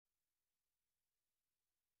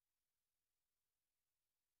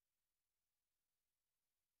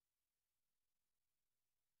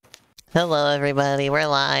Hello, everybody. We're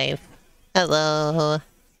live. Hello.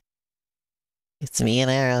 It's me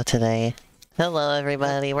and Arrow today. Hello,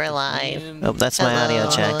 everybody. We're live. Oh, that's my audio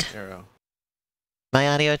check. Arrow. My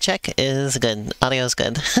audio check is good. Audio's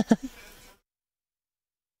good. Here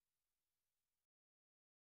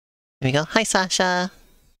we go. Hi, Sasha.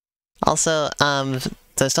 Also, so I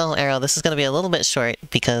was telling Arrow, this is going to be a little bit short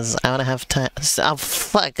because I want to have time. Oh,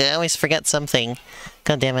 fuck. I always forget something.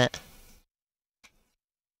 God damn it.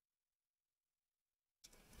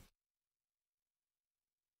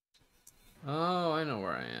 Oh, I know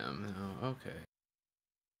where I am now. Okay.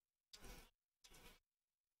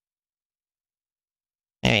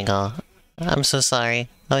 There you go. I'm so sorry.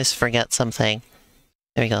 I always forget something.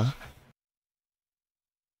 There we go.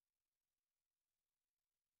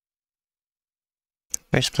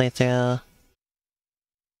 First playthrough.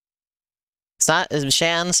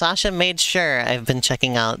 Sasha made sure I've been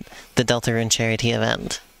checking out the Deltarune charity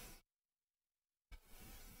event.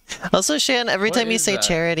 Also, Shan, every time you say that?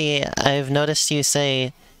 charity, I've noticed you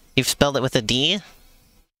say you've spelled it with a D.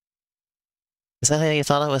 Is that how you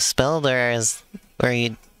thought it was spelled, or is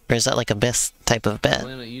that like a bis type of bit?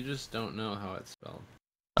 Elena, you just don't know how it's spelled.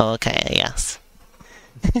 Oh, okay, yes.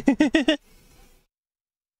 It's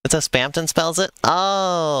how Spamton spells it?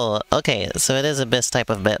 Oh, okay, so it is a bis type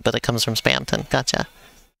of bit, but it comes from Spamton. Gotcha.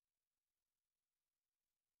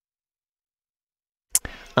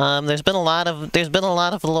 There's been a lot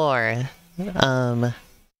of lore,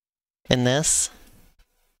 in this.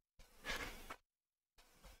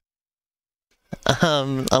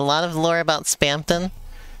 A lot of lore about Spamton.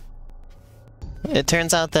 It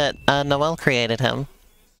turns out that, Noelle created him.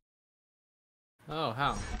 Oh,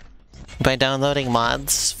 how? By downloading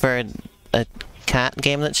mods for a cat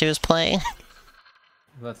game that she was playing.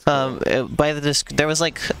 That's cool. There was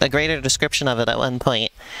like a greater description of it at one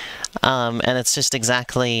point. And it's just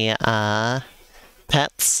exactly,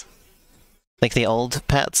 pets. Like the old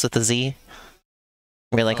pets with the Z.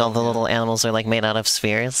 Where like all the little animals are like made out of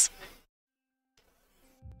spheres.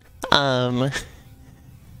 And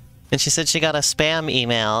she said she got a spam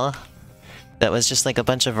email that was just like a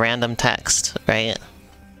bunch of random text, right?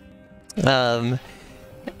 And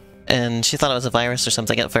she thought it was a virus or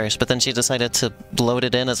something at first, but then she decided to load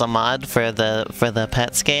it in as a mod for the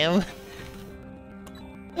pets game.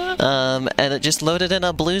 And it just loaded in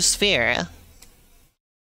a blue sphere.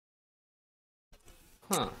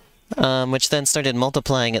 Huh. Which then started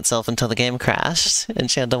multiplying itself until the game crashed, and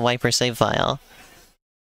she had to wipe her save file.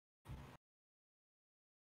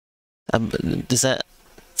 Does that...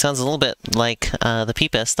 Sounds a little bit like, the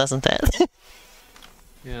Peepus, doesn't it?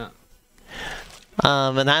 Yeah.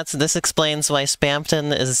 And this explains why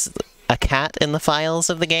Spamton is a cat in the files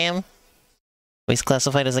of the game. He's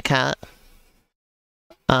classified as a cat.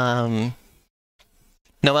 Noelle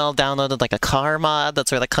downloaded like a car mod,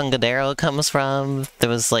 that's where the Congadero comes from. There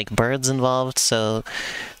was like birds involved, so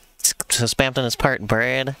Spamton is part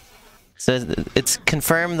bird. So it's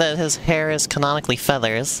confirmed that his hair is canonically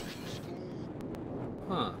feathers.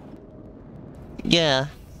 Huh. Yeah.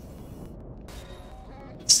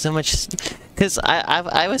 So much... Because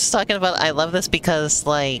I was talking about... I love this because,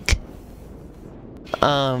 like...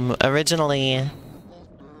 originally...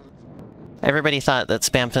 Everybody thought that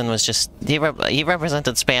Spamton was just... He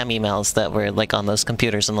represented spam emails that were, like, on those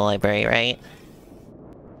computers in the library, right?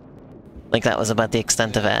 Like, that was about the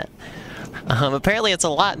extent of it. Apparently it's a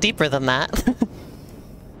lot deeper than that.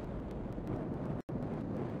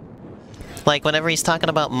 Like, whenever he's talking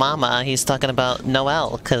about Mama, he's talking about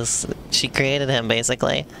Noelle, because she created him,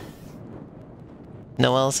 basically.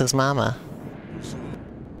 Noelle's his mama.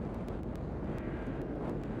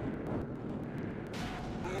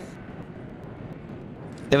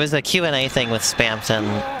 There was a Q&A thing with Spamton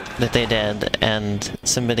that they did, and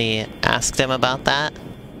somebody asked him about that.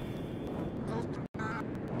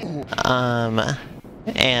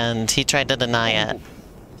 And he tried to deny it.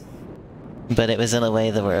 But it was in a way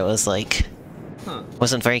that where it was like...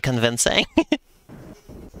 wasn't very convincing.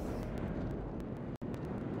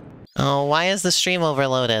 Oh, why is the stream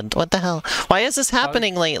overloaded? What the hell? Why is this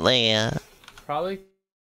happening lately? Probably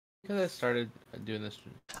because I started doing this.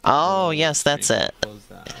 Oh, yes, that's it.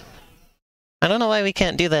 I don't know why we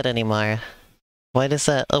can't do that anymore. Why does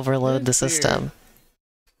that overload the system?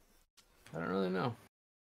 I don't really know.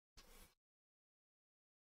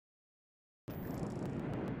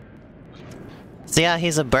 So yeah,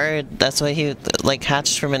 he's a bird. That's why he, like,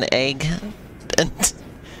 hatched from an egg. And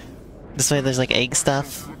this way there's, like, egg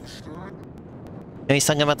stuff. And he's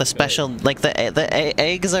talking about the special, like, the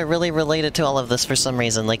eggs are really related to all of this for some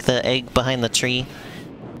reason. Like, the egg behind the tree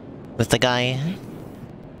with the guy.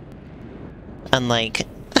 And, like,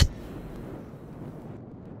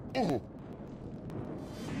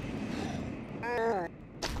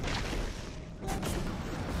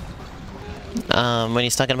 When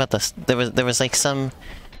he's talking about this, there was like some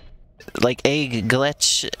like egg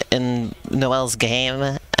glitch in Noel's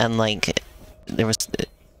game, and like there was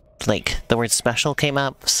like the word special came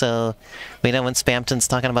up, so we know when Spamton's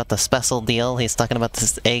talking about the special deal, he's talking about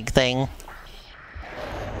this egg thing.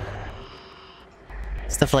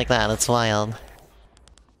 Stuff like that, it's wild.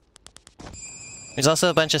 There's also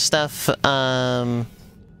a bunch of stuff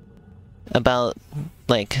about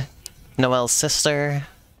like Noel's sister.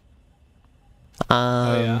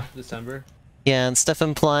 Oh yeah, December. Yeah, and stuff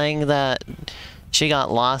implying that she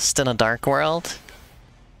got lost in a dark world.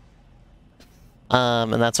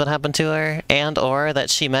 And that's what happened to her, and or that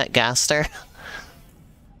she met Gaster.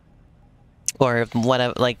 Or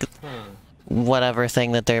whatever, like, whatever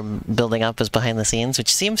thing that they're building up is behind the scenes,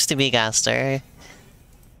 which seems to be Gaster.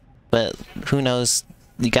 But who knows?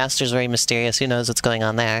 Gaster's very mysterious, who knows what's going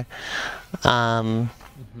on there. And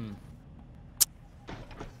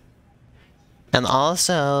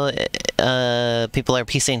also, people are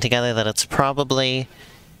piecing together that it's probably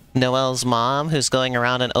Noel's mom who's going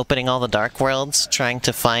around and opening all the dark worlds, trying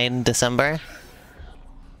to find December.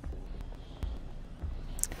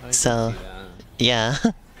 So, yeah.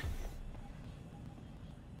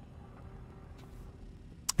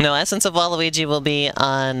 No, Essence of Waluigi will be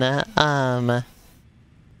on,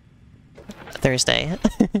 Thursday.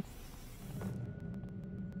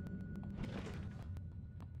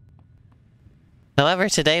 However,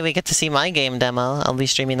 today we get to see my game demo. I'll be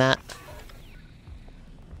streaming that.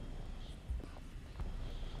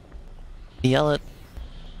 Yell it.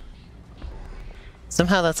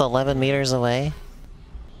 Somehow that's 11 meters away.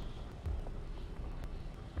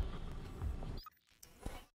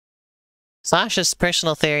 Sasha's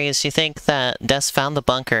personal theory is she thinks that Des found the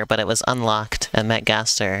bunker, but it was unlocked and met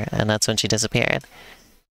Gaster, and that's when she disappeared.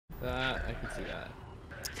 I can see that.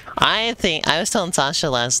 I was telling Sasha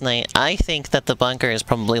last night, I think that the bunker is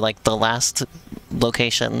probably like the last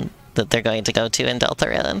location that they're going to go to in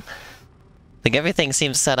Deltarune. Like everything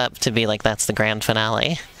seems set up to be like that's the grand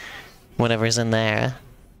finale. Whatever's in there.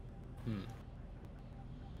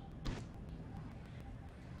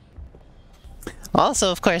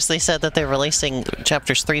 Also, of course, they said that they're releasing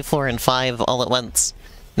chapters 3, 4, and 5 all at once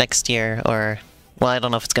next year, or... Well, I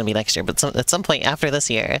don't know if it's going to be next year, but at some point after this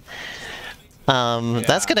year.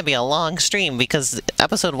 That's going to be a long stream, because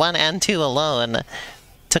episode 1 and 2 alone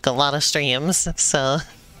took a lot of streams, so...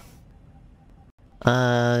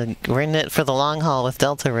 we're in it for the long haul with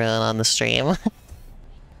Deltarune on the stream.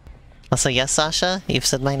 Also, yes, Sasha? You've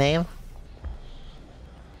said my name?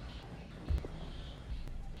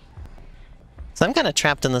 So I'm kind of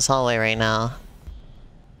trapped in this hallway right now.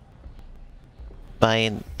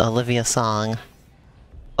 By Olivia Song.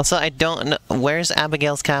 Also, I don't know... Where's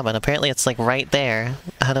Abigail's cabin? Apparently it's, like, right there.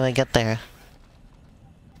 How do I get there?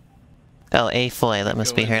 Oh, A. Foy, that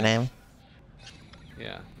must be her name.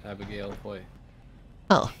 Yeah, Abigail Foy.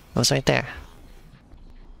 Oh, it was right there.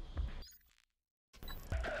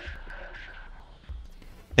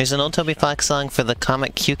 There's an old Toby Fox song for the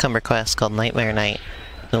Comic Cucumber Quest called Nightmare Night.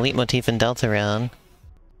 The leitmotif in Deltarune.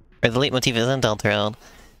 Or the leitmotif is in Deltarune.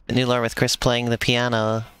 The new lore with Chris playing the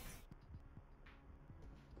piano.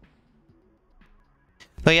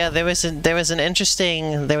 But yeah, there was an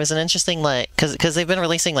interesting like because they've been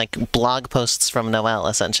releasing like blog posts from Noelle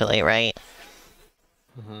essentially, right?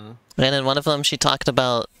 And in one of them, she talked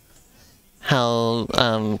about how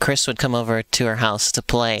Chris would come over to her house to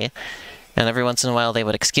play, and every once in a while they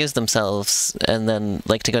would excuse themselves and then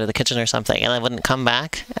like to go to the kitchen or something, and they wouldn't come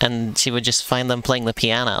back, and she would just find them playing the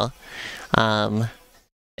piano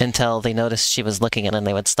until they noticed she was looking, and then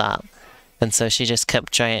they would stop. And so she just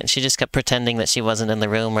kept pretending that she wasn't in the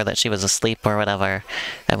room or that she was asleep or whatever,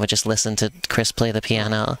 and would just listen to Chris play the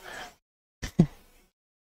piano.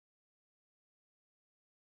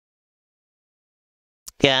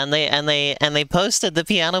 Yeah, and they posted the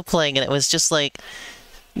piano playing, and it was just like,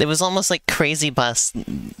 it was almost like Crazy Bus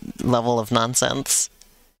level of nonsense.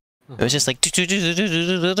 It was just like, it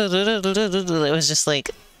was just like,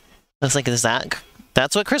 I was like, is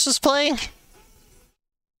that's what Chris was playing?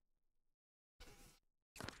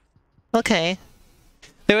 Okay.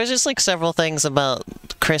 There was just like several things about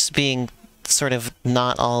Chris being sort of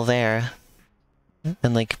not all there.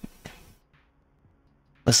 And like,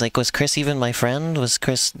 was Chris even my friend? Was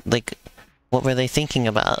Chris, like, what were they thinking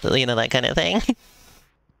about? You know, that kind of thing.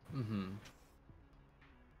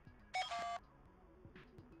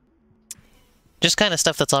 Just kind of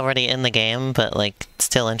stuff that's already in the game, but like,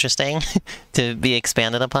 still interesting to be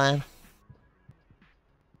expanded upon.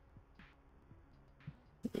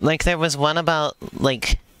 Like, there was one about,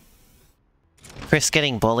 like, Chris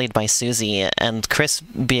getting bullied by Susie, and Chris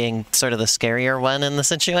being sort of the scarier one in the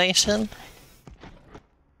situation.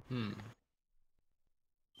 Hmm.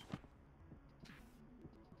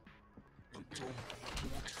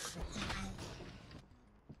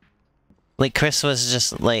 Like, Chris was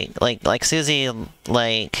just, like Susie,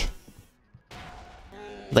 like,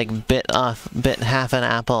 bit half an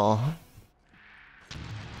apple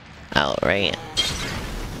outright.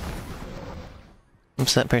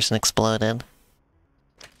 Oops, that person exploded.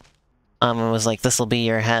 It was like, this'll be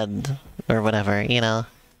your head, or whatever, you know?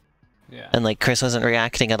 Yeah. And, like, Chris wasn't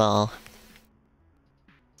reacting at all.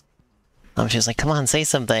 She was like, come on, say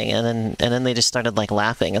something, and then they just started, like,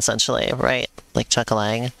 laughing, essentially, right? Like,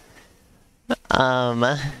 chuckling.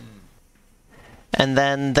 And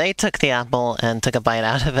then they took the apple and took a bite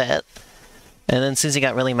out of it. And then Susie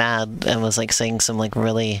got really mad and was, like, saying some, like,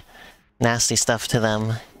 really nasty stuff to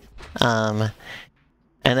them.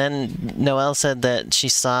 And then Noelle said that she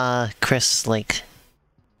saw Chris, like,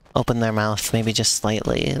 open their mouth, maybe just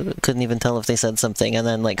slightly. Couldn't even tell if they said something. And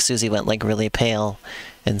then, like, Susie went, like, really pale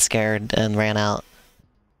and scared and ran out.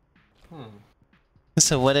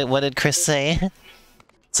 So what did Chris say?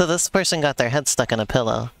 So this person got their head stuck in a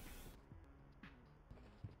pillow.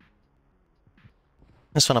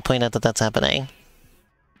 Just want to point out that that's happening.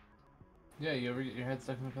 Yeah, you ever get your head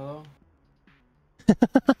stuck in a pillow?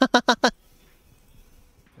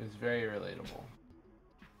 It's very relatable.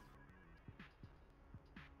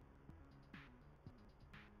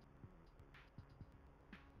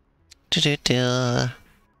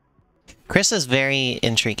 Chris is very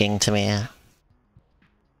intriguing to me.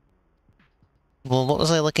 Well, what was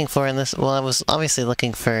I looking for in this? Well, I was obviously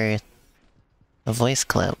looking for a voice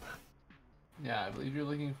clip. Yeah, I believe you're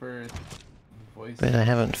looking for voice. But I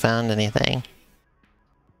haven't found anything.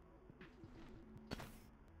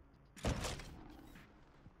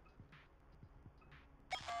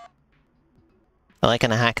 Oh, I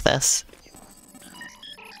can hack this.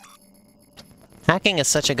 Hacking is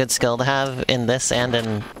such a good skill to have in this and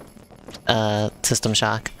in System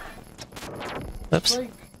Shock. Oops.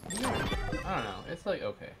 Like, yeah, I don't know. It's like,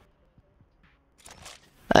 okay.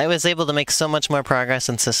 I was able to make so much more progress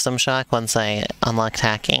in System Shock once I unlocked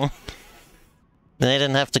hacking. Then I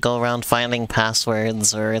didn't have to go around finding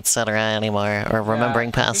passwords or etc. anymore, or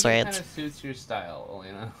remembering passwords. I think it kind of suits your style,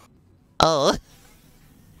 Elena. Oh.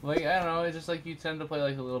 Like, I don't know, it's just like you tend to play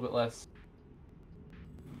like a little bit less...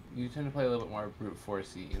 You tend to play a little bit more brute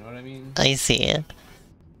forcey, you know what I mean? I see.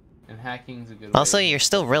 And hacking's a good Also, way you're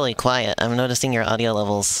still really quiet. I'm noticing your audio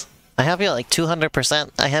levels. I have you at like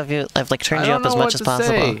 200%. I've like turned you up as much as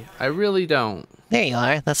possible. Say. I really don't. There you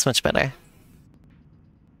are. That's much better.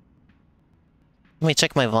 Let me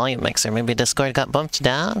check my volume mixer. Maybe Discord got bumped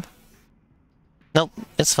down? Nope,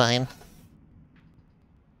 it's fine.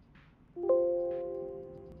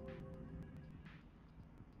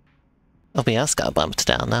 OBS got bumped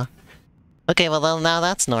down though. Okay, well then now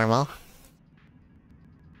that's normal.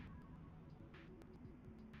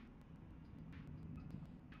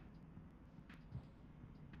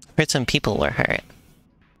 Heard some people were hurt.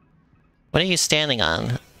 What are you standing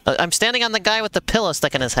on? I'm standing on the guy with the pillow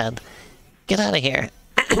stuck in his head. Get out of here.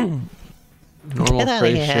 Normal Get out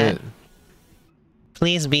of here. shit.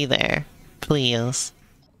 Please be there. Please.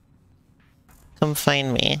 Come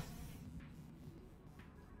find me.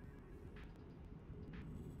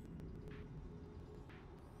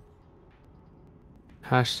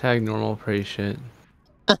 Hashtag normal prey shit.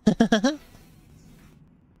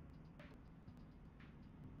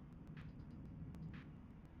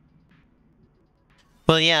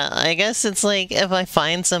 Well, yeah, I guess it's like, if I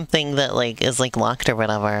find something that, like, is, like, locked or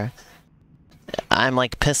whatever, I'm,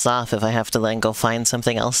 like, pissed off if I have to then go find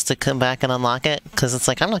something else to come back and unlock it, because it's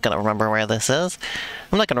like, I'm not gonna remember where this is.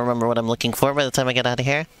 I'm not gonna remember what I'm looking for by the time I get out of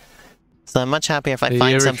here. So I'm much happier if I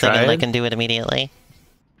find something and I can do it immediately.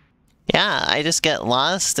 Yeah, I just get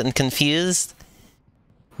lost and confused.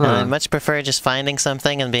 Huh. And I much prefer just finding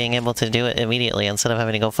something and being able to do it immediately instead of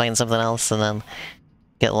having to go find something else and then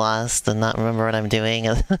get lost and not remember what I'm doing.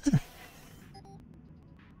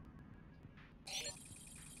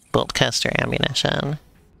 Bolt caster ammunition.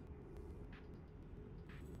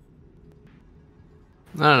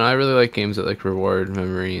 I don't know, I really like games that like reward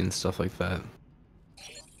memory and stuff like that.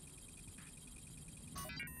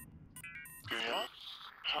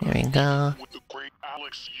 Here we go.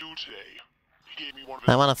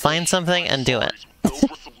 I want to find something and do it.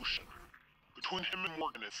 Between him and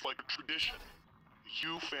Morgan, it's like a tradition.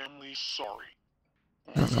 You family sorry.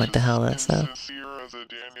 I don't know what the hell that said. Sincere as a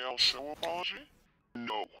Danielle show apology?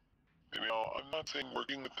 No. You know, I'm not saying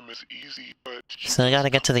working with them is easy, but... So I gotta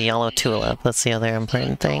get to the yellow tulip. That's the other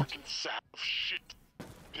important thing. Sack of shit.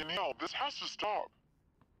 Danielle, this has to stop.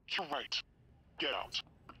 You're right. Get out.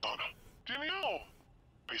 Donna. Danielle!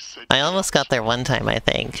 I said I almost got there one time, I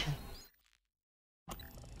think.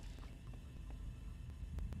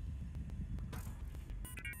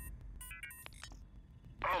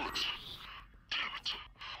 Alex!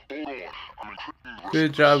 Damn it. Hold on. I'm encrypting the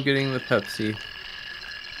Good job getting the Pepsi,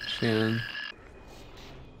 Shannon.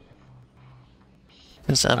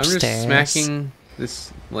 It's I'm upstairs. just smacking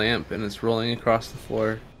this lamp and it's rolling across the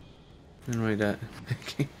floor. And my dad.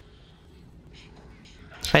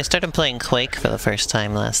 I started playing Quake for the first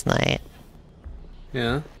time last night.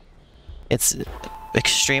 Yeah? It's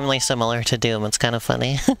extremely similar to Doom. It's kind of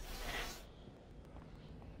funny.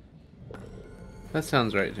 That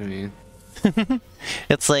sounds right to me.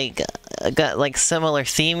 It's like got like similar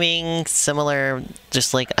theming, similar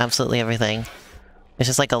just like absolutely everything. It's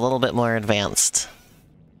just like a little bit more advanced.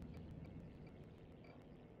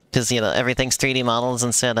 Because, you know, everything's 3D models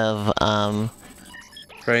instead of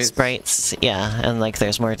sprites. Yeah, and like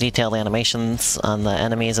there's more detailed animations on the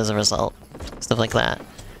enemies as a result. Stuff like that.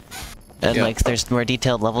 And Yep. like there's more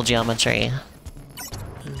detailed level geometry.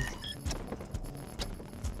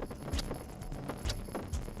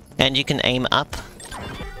 And you can aim up.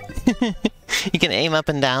 You can aim up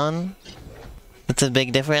and down. That's a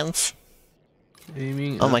big difference.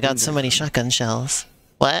 Aiming Oh up my god, and so down. many shotgun shells.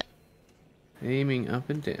 What? Aiming up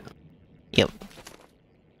and down. Yep.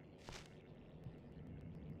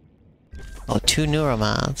 Oh, 2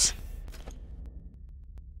 neuromods.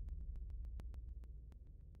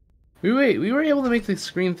 We were able to make the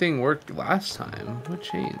screen thing work last time. What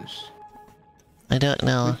changed? I don't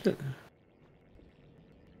know.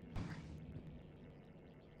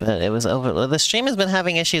 But it was over. The stream has been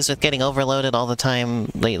having issues with getting overloaded all the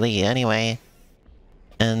time lately anyway.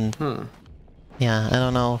 And yeah, I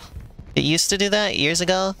don't know. It used to do that years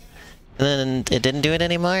ago, and then it didn't do it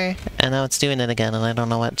anymore, and now it's doing it again, and I don't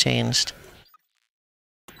know what changed.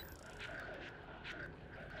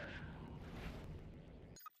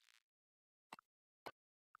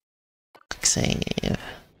 Quick save.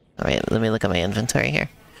 Alright, let me look at my inventory here.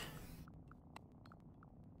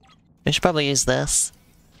 I should probably use this.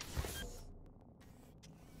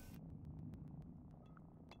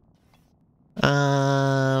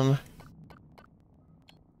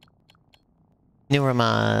 Newer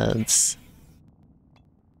mods.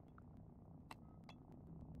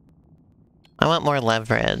 I want more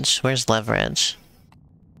leverage. Where's leverage?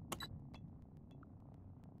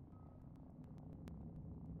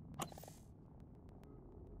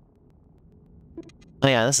 Oh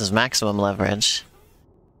yeah, this is maximum leverage.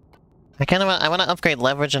 I want to upgrade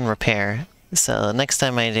leverage and repair. So next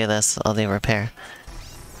time I do this, I'll do repair.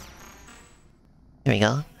 Here we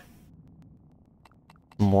go.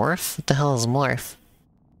 Morph? What the hell is morph?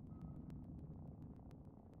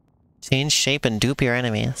 Change shape and dupe your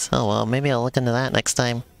enemies. Oh well, maybe I'll look into that next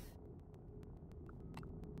time.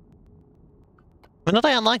 When did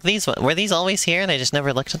I unlock these ones? Were these always here and I just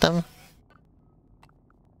never looked at them?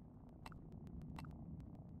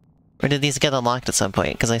 Or did these get unlocked at some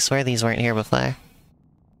point? Because I swear these weren't here before.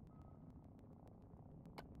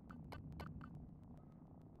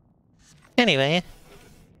 Anyway.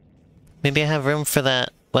 Maybe I have room for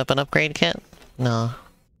that weapon upgrade kit? No.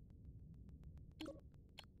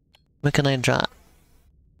 What can I drop?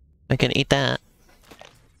 I can eat that.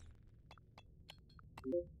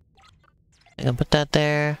 I can put that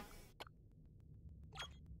there.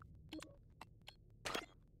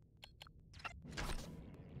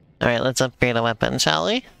 Alright, let's upgrade a weapon, shall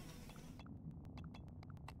we?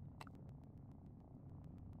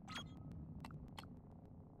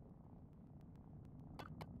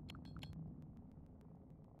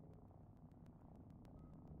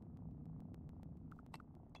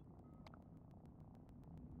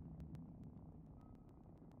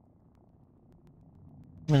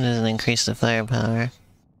 It doesn't increase the firepower.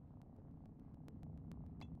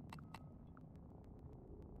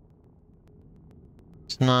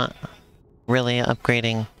 It's not really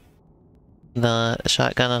upgrading the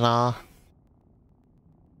shotgun at all.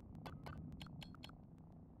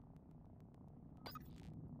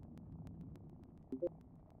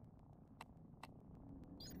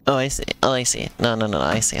 Oh, I see. Oh, I see. No,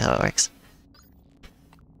 I see how it works.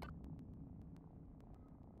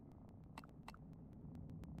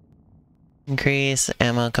 Increase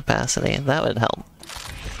ammo capacity. That would help.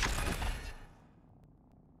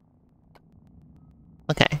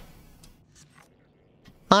 Okay.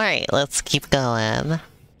 Alright, let's keep going.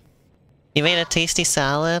 You made a tasty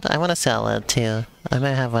salad? I want a salad too. I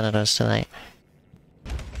might have one of those tonight.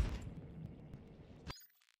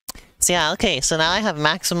 So yeah, okay, so now I have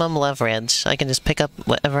maximum leverage. I can just pick up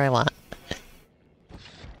whatever I want.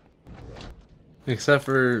 Except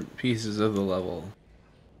for pieces of the level.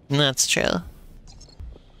 That's true.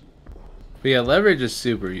 But yeah, leverage is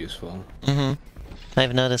super useful. Mm-hmm.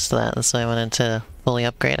 I've noticed that, that's why I wanted to fully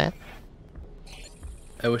upgrade it.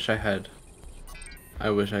 I wish I had. I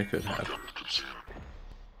wish I could have. This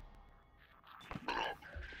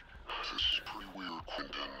is pretty weird,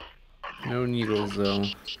 Quentin. No needles though.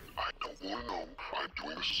 I don't want to know. I'm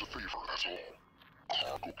doing this as a favor, that's all.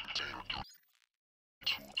 Cargo container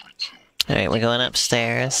 3232. Alright, we're going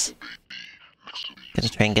upstairs. Gonna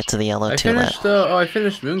try and get to the yellow I tulip. finished I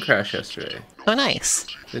finished Moon Crash yesterday. Oh, nice.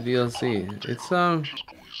 The DLC. It's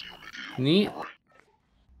neat.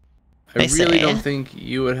 I I really see. don't think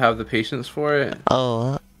you would have the patience for it.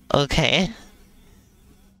 Oh, okay.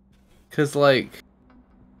 Cause like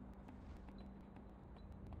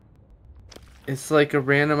it's like a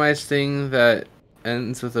randomized thing that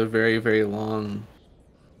ends with a very, very long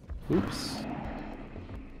oops.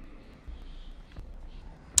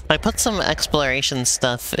 I put some exploration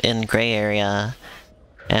stuff in gray area,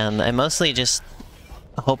 and I'm mostly just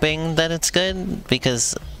hoping that it's good,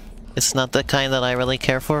 because it's not the kind that I really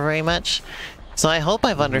care for very much. So I hope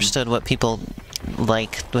I've understood what people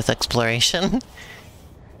like with exploration.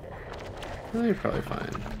 Well, you're probably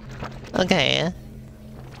fine. Okay.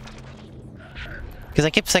 Because I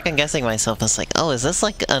keep second guessing myself. It's like, oh, is this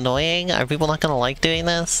like annoying? Are people not gonna like doing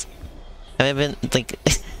this? Have I been like...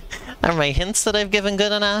 Are my hints that I've given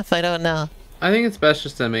good enough? I don't know. I think it's best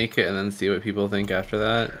just to make it and then see what people think after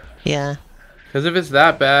that. Yeah. Because if it's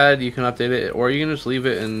that bad, you can update it, or you can just leave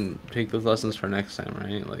it and take those lessons for next time,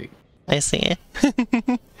 right? Like. I see.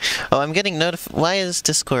 Oh, I'm getting Why is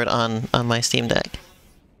Discord on my Steam Deck?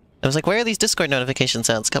 I was like, where are these Discord notification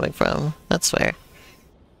sounds coming from? That's fair.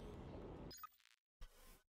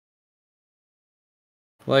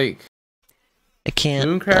 Like. I can't.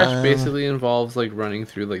 Moon Crash basically involves like running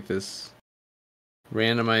through like this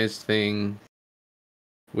randomized thing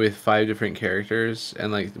with 5 different characters,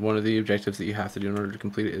 and like one of the objectives that you have to do in order to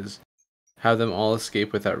complete it is have them all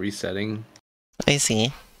escape without resetting. I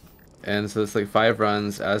see. And so it's like 5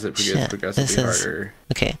 runs as it gets progressively harder.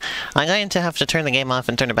 Okay, I'm going to have to turn the game off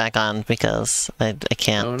and turn it back on because I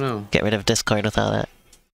can't get rid of Discord without it.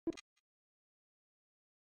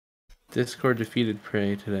 Discord defeated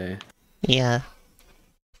Prey today. Yeah.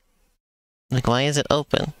 Like, why is it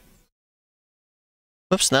open?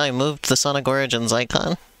 Whoops, now I moved the Sonic Origins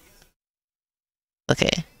icon.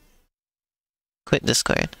 Okay. Quit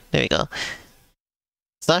Discord. There we go.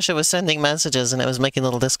 Sasha was sending messages and it was making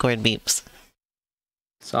little Discord beeps.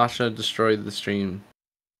 Sasha destroyed the stream.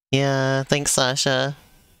 Yeah, thanks, Sasha.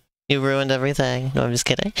 You ruined everything. No, I'm just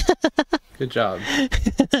kidding. Good job.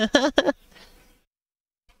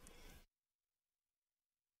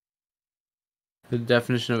 The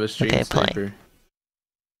definition of a stream sniper.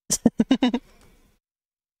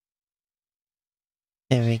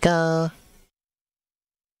 There we go.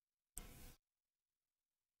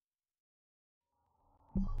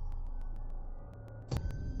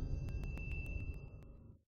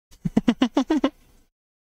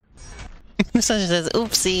 Sasha says,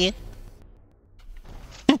 oopsie.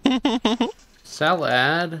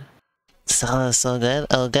 Salad. Salad is so good.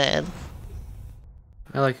 Oh, good.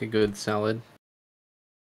 I like a good salad.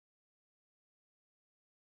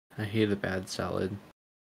 I hate a bad salad.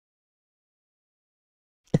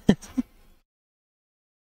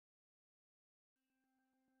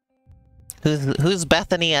 Who's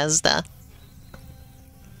Bethany Esda?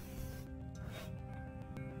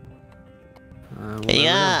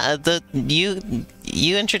 Yeah,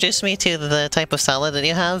 you introduced me to the type of salad that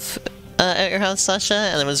you have at your house, Sasha,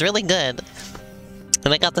 and it was really good.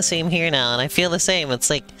 And I got the same here now, and I feel the same. It's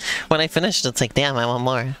like, when I finished, it's like, damn, I want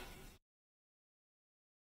more.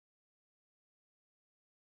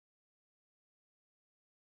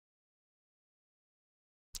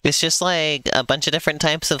 It's just like a bunch of different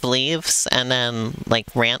types of leaves, and then like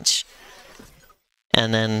ranch,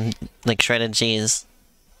 and then like shredded cheese.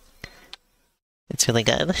 It's really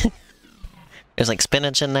good. There's like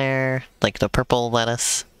spinach in there, like the purple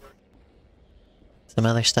lettuce. Some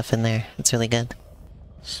other stuff in there. It's really good.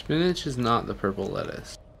 Spinach is not the purple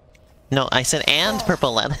lettuce. No, I said and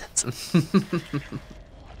purple lettuce.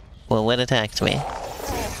 Well, what attacked me?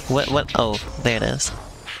 What? Oh, there it is.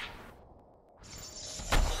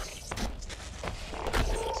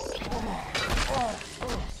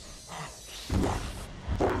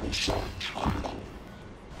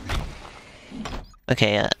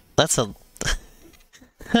 Okay, That's a...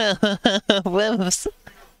 Whims.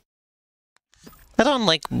 I don't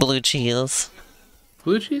like blue cheese.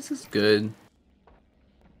 Blue cheese is good.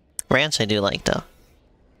 Ranch I do like, though.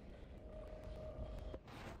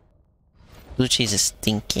 Blue cheese is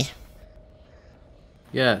stinky.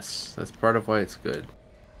 Yes, that's part of why it's good.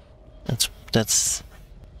 That's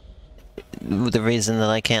the reason that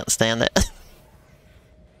I can't stand it.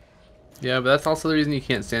 Yeah, but that's also the reason you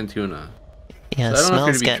can't stand tuna. Yeah, So I don't know if smells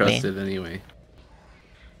you're to be get me. trusted anyway.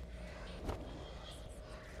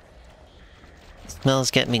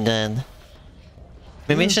 Smells get me good.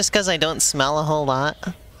 Maybe it's just because I don't smell a whole lot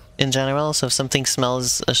in general, so if something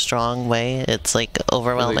smells a strong way, it's like It,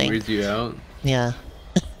 overwhelming. like, weirds you out. Yeah.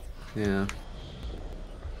 Yeah.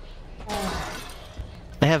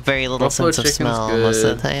 I have very little Buffalo sense of chicken's smell most of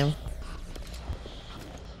good. the time.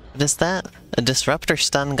 What is that? A disruptor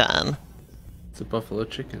stun gun. It's a buffalo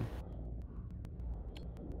chicken.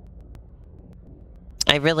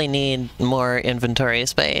 I really need more inventory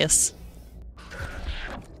space.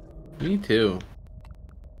 Me too.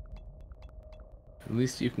 At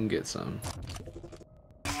least you can get some.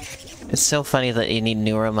 It's so funny that you need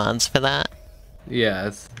newer mods for that.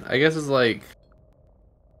 Yeah, I guess it's like...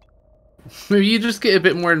 Maybe you just get a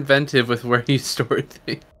bit more inventive with where you store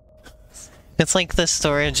things. It's like the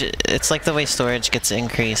storage, it's like the way storage gets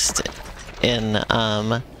increased in,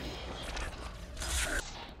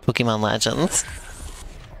 Pokemon Legends.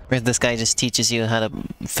 Where this guy just teaches you how to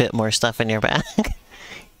fit more stuff in your bag.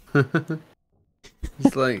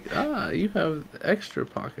 It's like, you have extra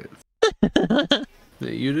pockets that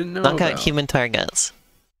you didn't know Knock about. out human targets.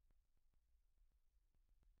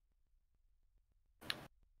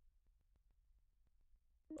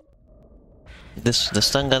 The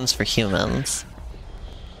stun gun's for humans.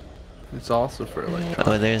 It's also for like.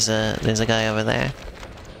 Oh, there's a guy over there.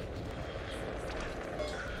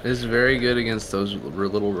 It's very good against those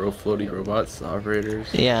little floaty robots, the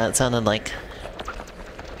operators. Yeah, it sounded like.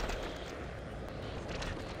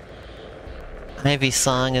 Ivy's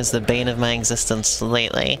song is the bane of my existence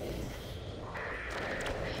lately.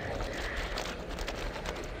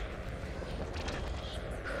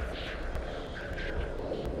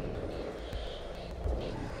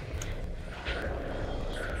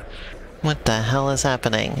 What the hell is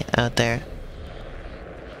happening out there?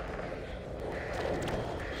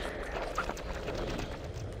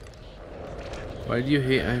 Why do you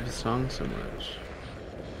hate Ivy's song so much?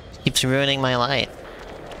 Keeps ruining my life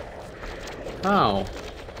How?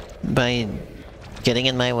 by getting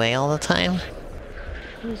in my way all the time.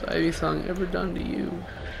 What has Ivy's song ever done to you?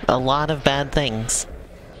 A lot of bad things.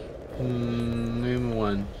 Name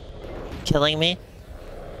one. Killing me?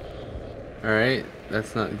 Alright,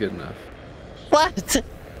 that's not good enough. What?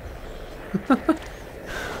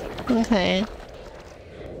 Okay.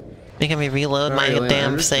 Making me reload Sorry, my Lena,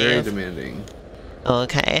 damn I'm just very save. demanding.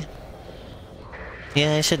 Okay.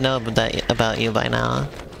 Yeah, I should know about you by now.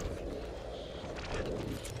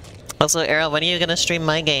 Also, Errol, when are you gonna stream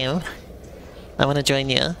my game? I wanna join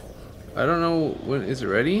you. I don't know when is it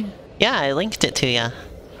ready? Yeah, I linked it to you.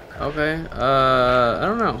 Okay. I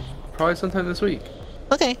don't know. Probably sometime this week.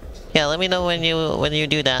 Okay. Yeah, let me know when you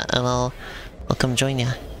do that, and I'll come join you.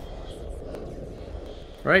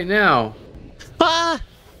 Right now. Ah!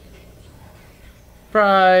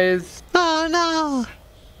 Surprise! Oh no!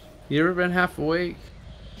 You ever been half awake?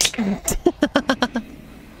 So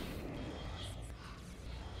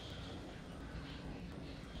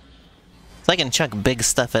I can chuck big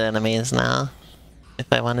stuff at enemies now, if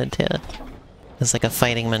I wanted to. It's like a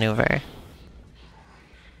fighting maneuver.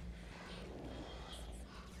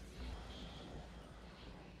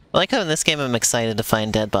 I like how in this game I'm excited to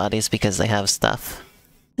find dead bodies because they have stuff.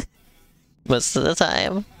 Most of the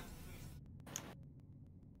time.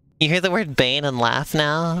 You hear the word Bane and laugh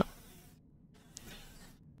now?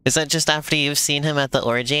 Is that just after you've seen him at the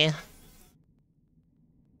orgy?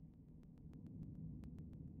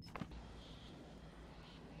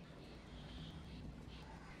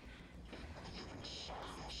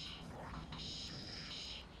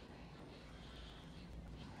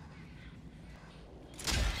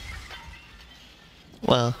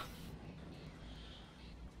 Well,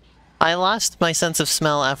 I lost my sense of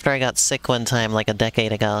smell after I got sick one time, like a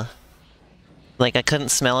decade ago. Like, I couldn't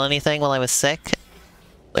smell anything while I was sick.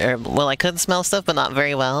 Well, I could smell stuff, but not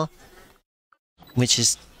very well. Which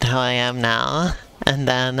is how I am now. And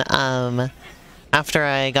then, after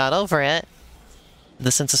I got over it,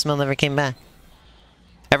 the sense of smell never came back.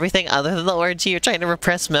 Everything other than the orgy, you're trying to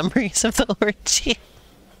repress memories of the orgy.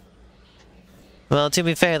 Well, to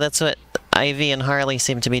be fair, that's what Ivy and Harley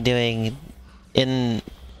seem to be doing in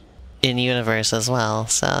in universe as well,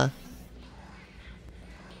 so.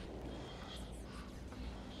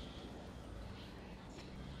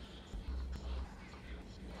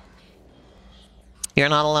 You're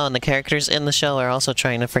not alone. The characters in the show are also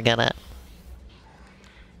trying to forget it.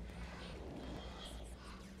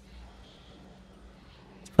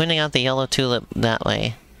 Pointing out the yellow tulip that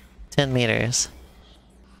way. 10 meters.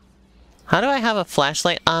 How do I have a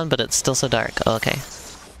flashlight on, but it's still so dark? Oh, okay.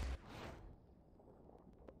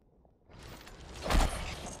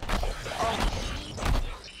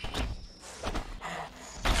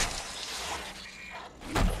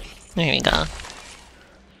 There you go.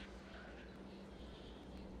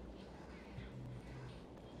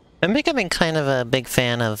 I'm becoming kind of a big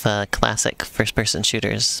fan of classic first-person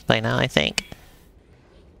shooters by now, I think.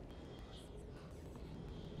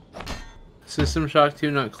 System Shock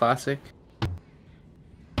 2, not classic?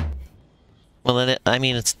 Well, I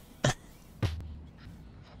mean, it's...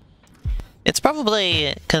 It's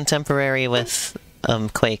probably contemporary with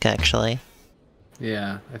Quake, actually.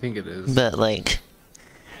 Yeah, I think it is. But, like...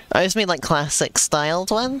 I just mean, like,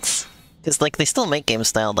 classic-styled ones? Because, like, they still make games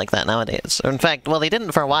styled like that nowadays. Or in fact, well, they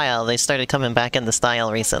didn't for a while. They started coming back into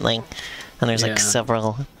style recently. And there's, like,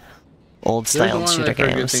 several old-styled shooter games. There's one I've heard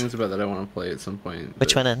good games. things about that I want to play at some point.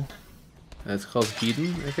 Which one in? It's called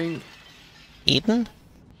Hedon, I think. Eden?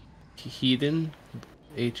 Hedon.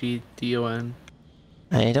 Hedon.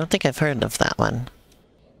 I don't think I've heard of that one.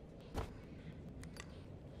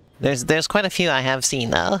 There's quite a few I have seen,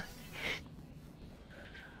 though.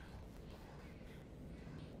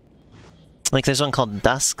 Like, there's one called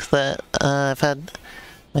Dusk that I've had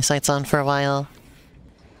my sights on for a while.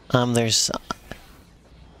 There's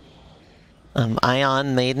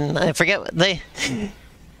Ion Maiden. I forget what they...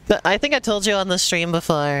 I think I told you on the stream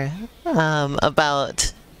before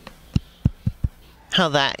about how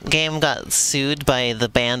that game got sued by the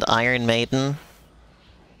band Iron Maiden.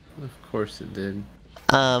 Of course it did.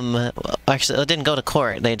 Actually, it didn't go to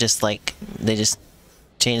court. They just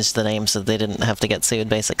changed the name so they didn't have to get sued,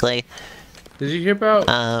 basically. Did you hear about...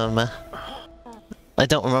 I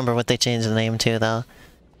don't remember what they changed the name to, though.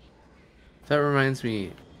 That reminds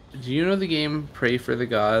me. Do you know the game Pray for the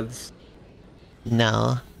Gods?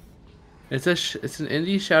 No. It's an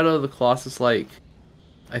indie Shadow of the Colossus like.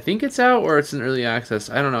 I think it's out or it's in early access.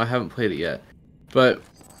 I don't know. I haven't played it yet. But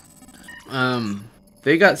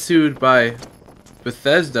they got sued by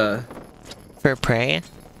Bethesda For Prey?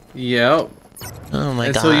 Yep. Oh my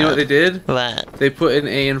god. And so you know what they did? What? They put an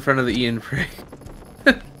A in front of the E in Prey.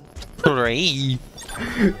 Prey.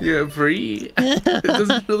 Yeah, Prey. It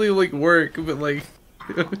doesn't really like work, but like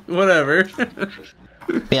whatever.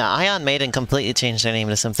 Yeah, Ion Maiden completely changed their name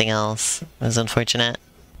to something else. It was unfortunate.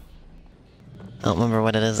 I don't remember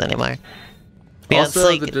what it is anymore. But yeah, Also,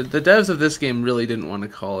 it's like... the devs of this game really didn't want to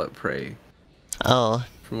call it Prey. Oh.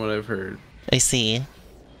 From what I've heard. I see.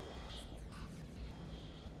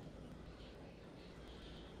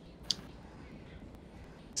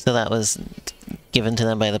 So that was given to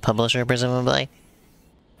them by the publisher, presumably?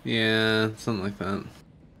 Yeah, something like that.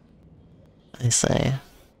 I see.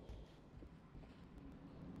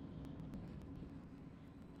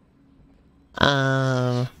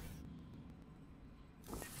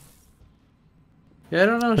 Yeah, I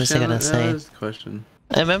don't know. What was I gonna say? That was the question.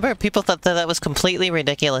 I remember people thought that was completely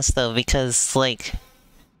ridiculous, though, because, like,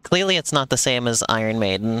 clearly it's not the same as Iron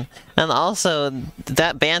Maiden. And also,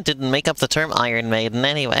 that band didn't make up the term Iron Maiden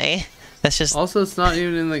anyway. That's just... Also, it's not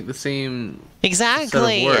even in, like, the same...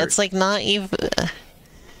 Exactly! set of work. It's, like, not even...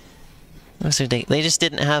 That's ridiculous. They just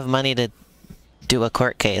didn't have money to do a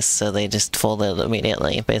court case, so they just folded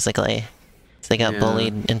immediately, basically. So they got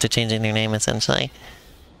bullied into changing their name, essentially.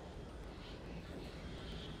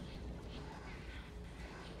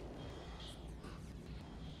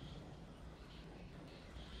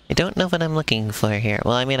 I don't know what I'm looking for here.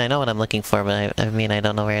 Well, I mean, I know what I'm looking for, but I mean, I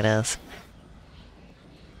don't know where it is.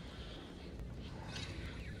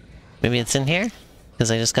 Maybe it's in here?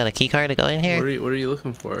 Because I just got a keycard to go in here? What are you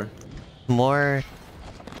looking for? More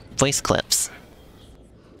voice clips.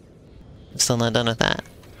 I'm still not done with that.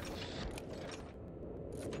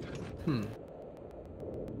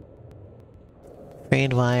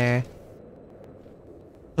 Braid wire.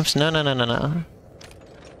 Oops, no.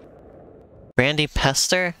 Brandy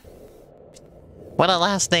Pester? What a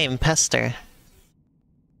last name, Pester.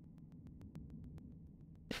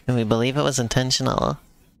 And we believe it was intentional.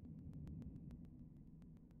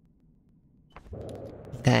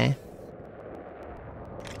 Okay.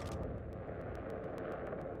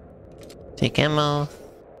 Take ammo.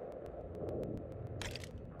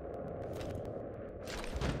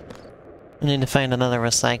 I need to find another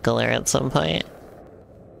recycler at some point.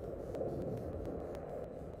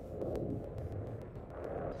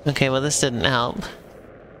 Okay, well this didn't help.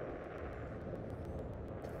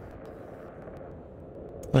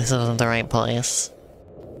 This wasn't the right place.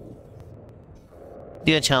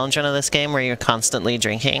 Do a challenge run of this game where you're constantly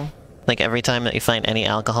drinking? Like every time that you find any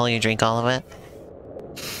alcohol, you drink all of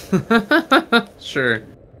it? Sure.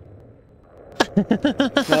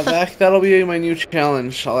 Now that'll be my new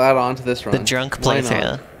challenge. I'll add on to this run. The drunk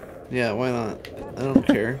playthrough. Yeah, why not? I don't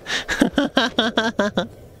care.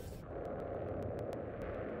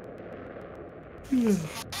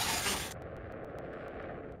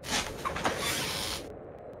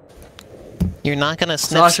 You're not gonna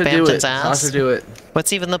sniff Spamton's ass? Sasha, do it.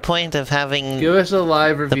 What's even the point of having... Give us a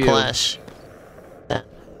live review. The plush.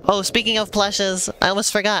 Oh, speaking of plushes, I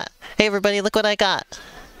almost forgot. Hey everybody, look what I got.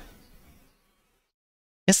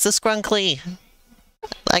 It's the Skrunkly.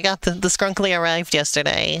 I got the Skrunkly arrived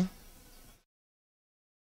yesterday.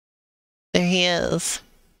 There he is.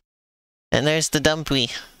 And there's the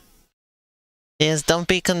Dumpy. Is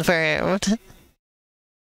Dumpy confirmed?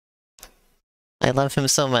 I love him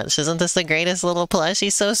so much. Isn't this the greatest little plush?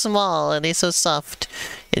 He's so small and he's so soft.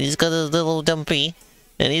 And he's got a little Dumpy.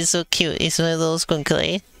 And he's so cute. He's my little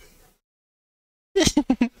Skrunkly.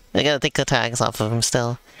 I gotta take the tags off of him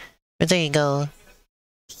still. But there you go.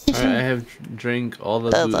 Alright, I have drank all the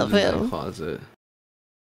booze in my closet.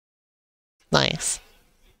 Nice.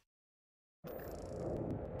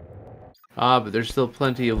 Ah, but there's still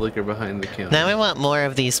plenty of liquor behind the counter. Now I want more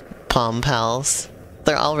of these Palm Pals.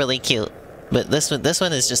 They're all really cute. But this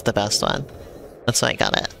one is just the best one. That's why I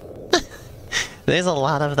got it. There's a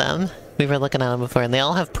lot of them. We were looking at them before, and they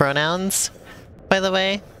all have pronouns, by the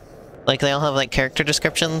way. Like, they all have, like, character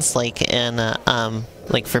descriptions, like in,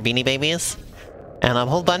 like for Beanie Babies. And a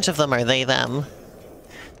whole bunch of them are they, them.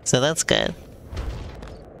 So that's good.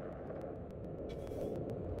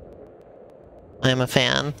 I'm a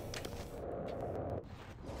fan.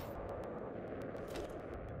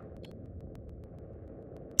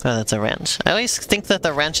 Oh, that's a wrench. I always think that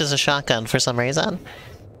the wrench is a shotgun for some reason.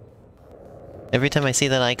 Every time I see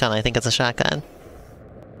that icon, I think it's a shotgun.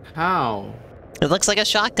 How? It looks like a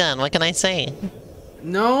shotgun, what can I say?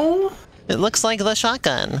 No? It looks like the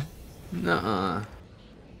shotgun. Nuh-uh.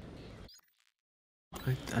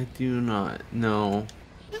 I do not. No.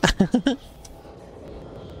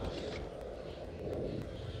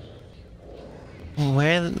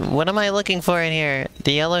 What am I looking for in here?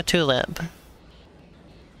 The yellow tulip.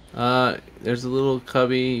 There's a little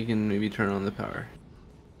cubby, you can maybe turn on the power.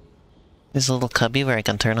 There's a little cubby where I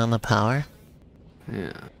can turn on the power?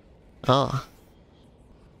 Yeah. Oh.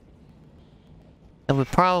 That would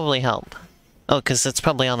probably help. Oh, because it's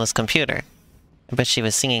probably on this computer. I bet she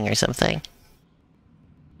was singing or something.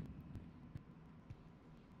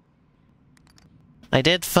 I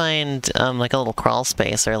did find, like a little crawl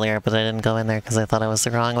space earlier, but I didn't go in there because I thought I was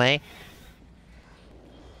the wrong way.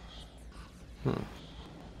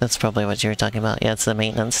 That's probably what you were talking about. Yeah, it's the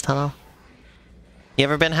maintenance tunnel. You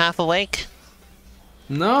ever been half awake?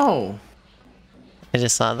 No! I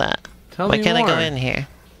just saw that. Tell me more. Why can't I go in here?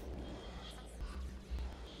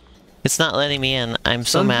 It's not letting me in. I'm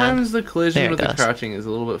so mad. Sometimes the collision with the crouching is a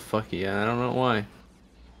little bit fucky, and I don't know why.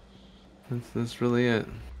 That's really it.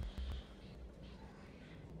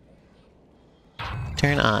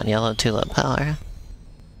 Turn on yellow tulip power.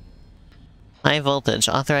 High voltage.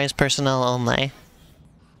 Authorized personnel only.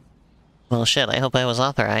 Well, shit, I hope I was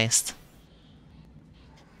authorized.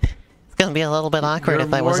 It's gonna be a little bit awkward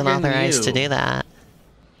if I wasn't authorized to do that.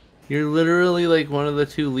 You're literally like one of the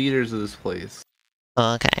 2 leaders of this place.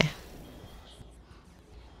 Oh, okay.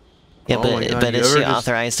 Yeah, but is she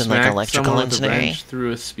authorized in like electrical engineering?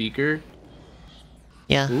 Through a speaker?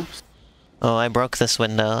 Yeah. Oops. Oh, I broke this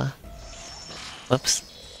window. Whoops.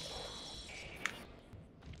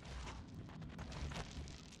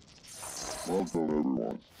 Welcome,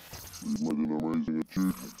 everyone. We've made an amazing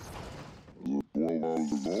achievement. As of 12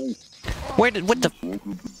 hours ago, what the...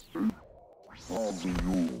 10,000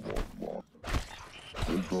 euro mark.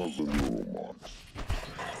 10,000 euro marks.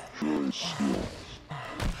 Sharing skills,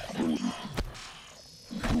 ability,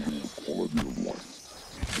 improving the quality of life.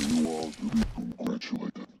 And you are to be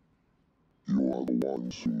congratulated. You are the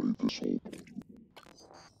ones who made this whole possible.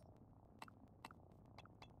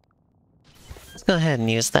 Let's go ahead and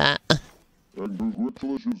use that. And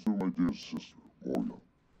congratulations to my dear sister, Morgan,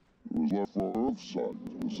 who was left for Earthside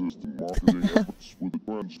to assist in marketing efforts with the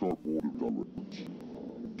Grand Star Board of Directors.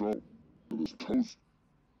 So, let us toast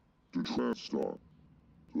to Transtar,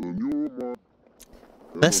 to the new mark.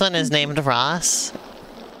 This one is named Ross,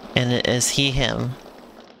 and it is he, him.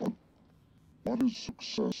 What is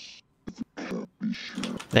success if it can't be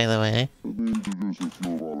shared? By the way,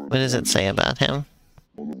 what does it say about him?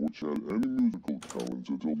 On the had any musical talent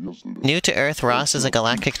until yesterday. New to Earth, Ross is a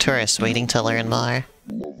galactic tourist waiting to learn more.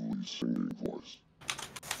 Lovely singing voice.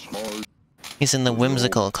 Ty, He's in the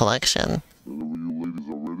whimsical collection. whenever you ladies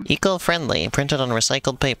are ready. Eco-friendly, printed on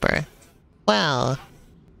recycled paper. Wow.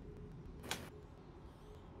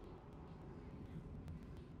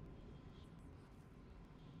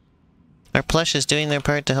 Our plush is doing their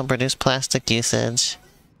part to help reduce plastic usage.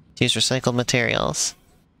 Use recycled materials.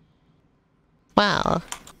 Wow.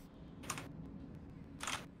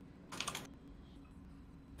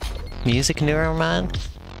 Music Neuromon?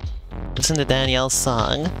 Listen to Danielle's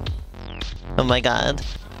song. Oh my god.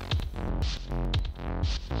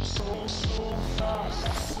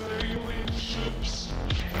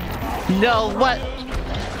 No, what?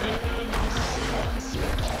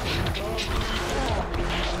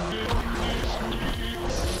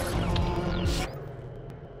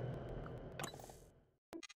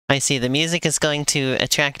 I see, the music is going to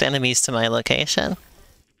attract enemies to my location.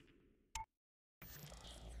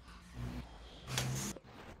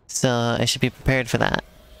 So I should be prepared for that.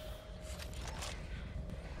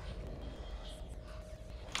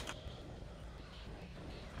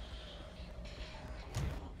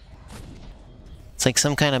 It's like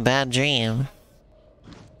some kind of bad dream.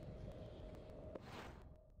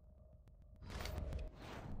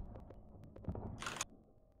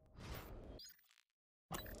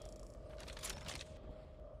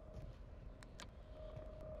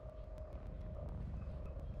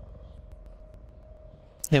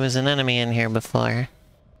 There was an enemy in here before.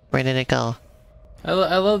 Where did it go? I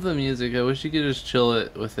love the music. I wish you could just chill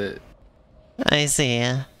it with it. I see.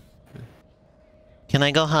 Can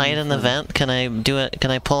I go hide in the vent? Can I do it?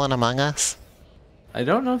 Can I pull an Among Us? I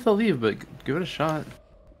don't know if they'll leave, but give it a shot.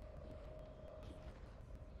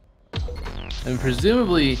 And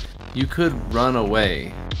presumably, you could run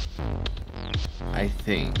away. I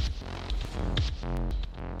think.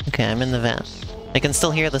 Okay, I'm in the vent. I can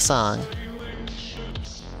still hear the song.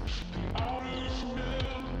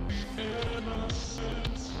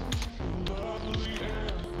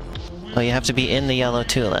 Oh, you have to be in the yellow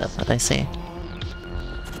tulip. I see.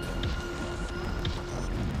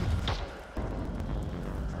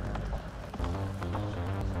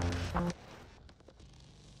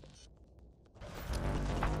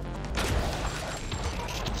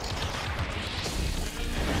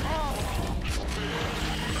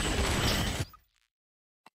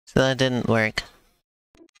 So that didn't work.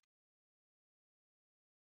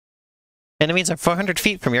 Enemies are 400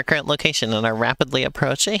 feet from your current location and are rapidly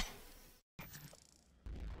approaching.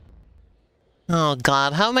 Oh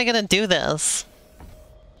god, how am I gonna do this?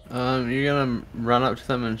 You're gonna run up to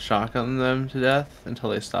them and shotgun them to death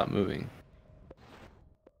until they stop moving.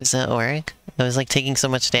 Does that work? I was like taking so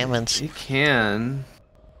much damage. It can.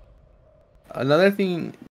 Another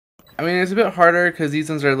thing, I mean, it's a bit harder because these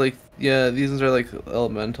ones are like, yeah, these ones are like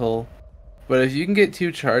elemental. But if you can get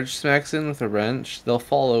 2 charge smacks in with a wrench, they'll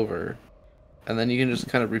fall over. And then you can just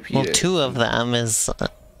kind of repeat it. Well, 2 of them is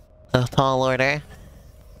a tall order.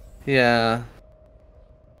 Yeah.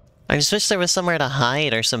 I just wish there was somewhere to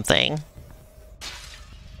hide or something.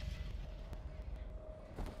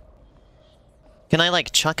 Can I,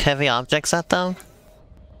 like, chuck heavy objects at them?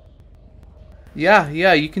 Yeah,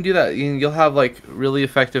 you can do that. You'll have, like, really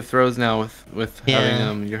effective throws now with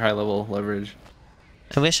having your high level leverage.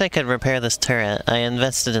 I wish I could repair this turret. I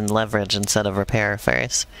invested in leverage instead of repair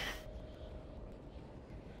first.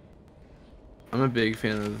 I'm a big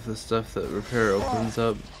fan of the stuff that repair opens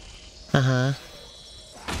up. Uh-huh.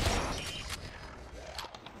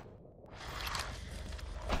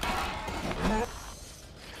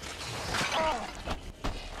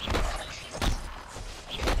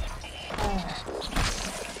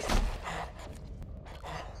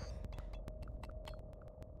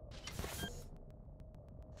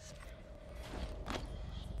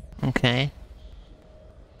 Okay.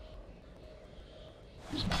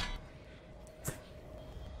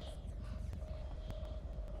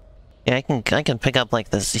 Yeah, I can pick up like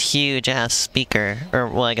this huge ass speaker, or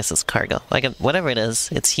well, I guess it's cargo. I can, whatever it is,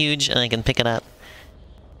 it's huge, and I can pick it up.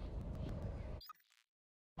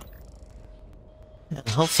 And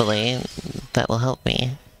hopefully, that will help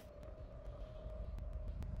me.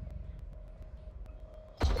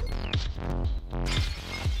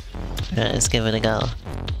 Let's give it a go.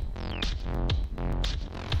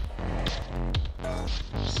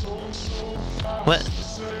 What?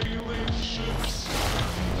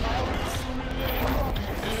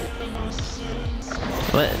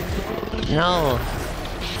 What? No!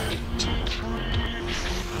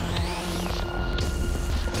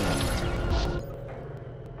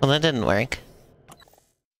 Well, that didn't work.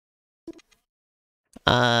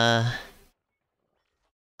 Huh.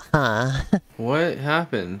 What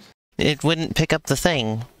happened? It wouldn't pick up the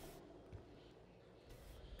thing.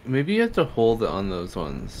 Maybe you have to hold it on those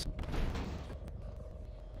ones.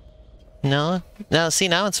 No? No, see,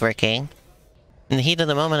 now it's working. In the heat of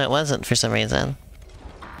the moment, it wasn't for some reason.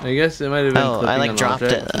 I guess it might have been Oh, I clipping like an dropped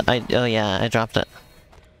object. it. Oh yeah, I dropped it.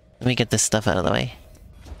 Let me get this stuff out of the way.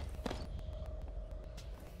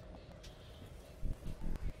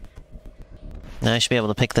 Now I should be able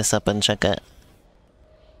to pick this up and check it.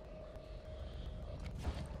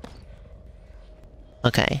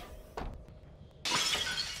 Okay.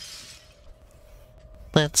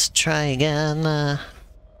 Let's try again.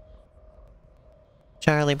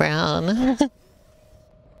 Charlie Brown.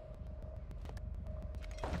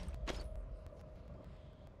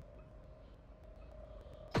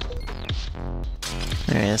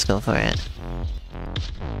 Alright, let's go for it.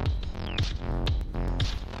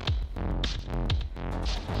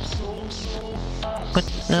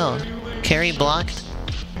 What? No. Carry blocked?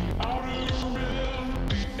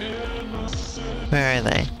 Where are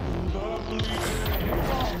they?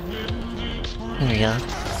 There we go.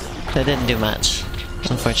 That didn't do much,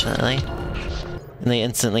 unfortunately. And they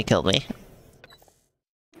instantly killed me.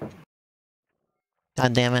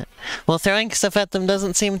 God damn it. Well, throwing stuff at them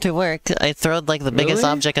doesn't seem to work. I throwed like the biggest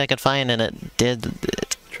Really? object I could find and it did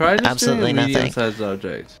Try just absolutely doing a nothing. medium-sized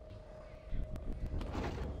object.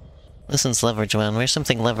 This one's leverage one. Where's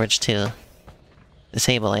something leverage too?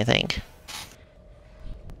 Disable, I think.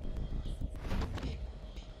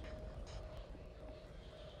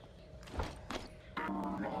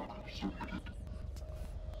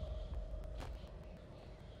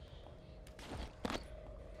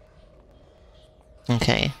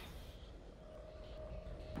 Okay.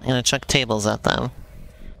 I'm gonna chuck tables at them.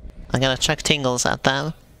 I'm gonna chuck tingles at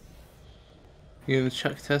them. You gonna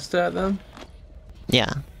chuck test at them?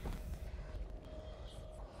 Yeah.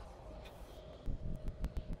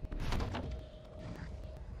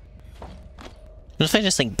 What if I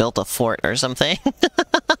just like built a fort or something?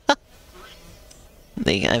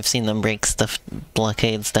 I've seen them break stuff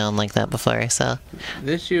blockades down like that before, so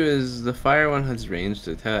The issue is the fire one has ranged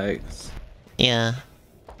attacks. yeah.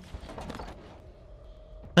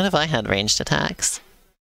 What if I had ranged attacks?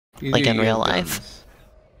 You Like do in use real life? guns.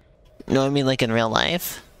 No, I mean like in real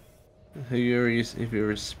life? Have you ever if you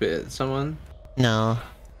ever spit at someone? No.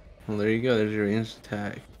 Well, there you go. There's your ranged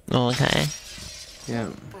attack. Oh, okay. Yeah.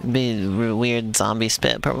 Be weird zombie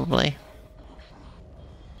spit, probably.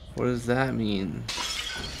 What does that mean?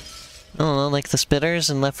 I don't know, like the spitters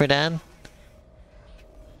in Left 4 Dead?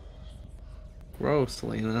 Gross,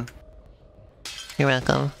 Lena. You're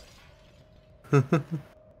welcome.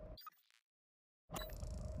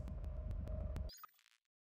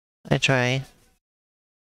 I try.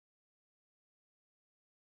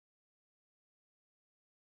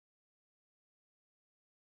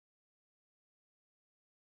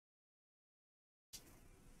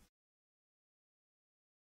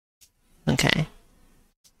 Okay.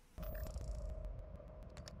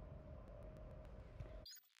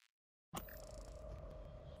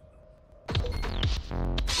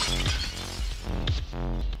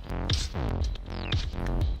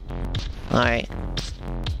 Alright.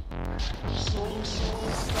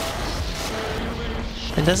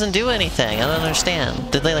 It doesn't do anything, I don't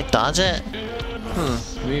understand. Did they like dodge it? Huh,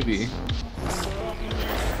 maybe.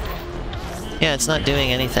 Yeah, it's not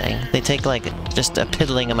doing anything. They take like just a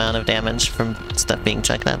piddling amount of damage from stuff being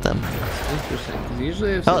chucked at them. Interesting. 'Cause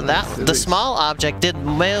usually I've Oh, seen, that like, the physics- small object did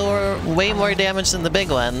way more damage than the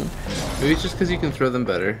big one. Maybe it's just because you can throw them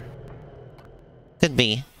better. Could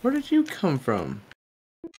be. Where did you come from?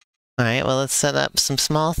 Alright, well let's set up some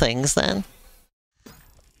small things then.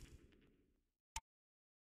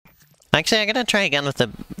 Actually, I'm gonna try again with the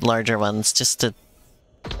larger ones, just to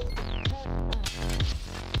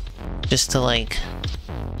like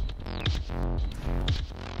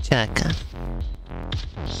check.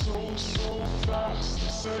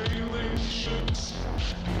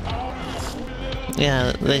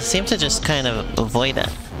 Yeah, they seem to just kind of avoid it,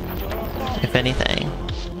 if anything.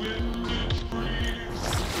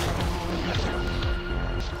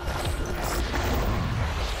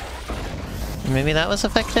 Maybe that was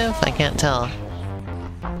effective? I can't tell.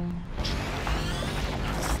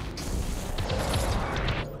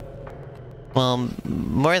 Well,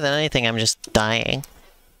 more than anything, I'm just dying.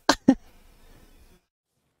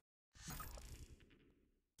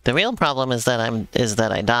 The real problem is that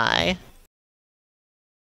I die.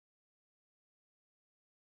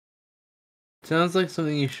 Sounds like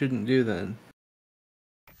something you shouldn't do then.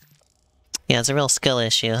 Yeah, it's a real skill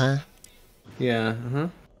issue, huh? Yeah, uh-huh.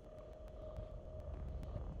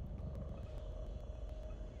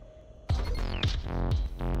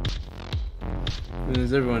 And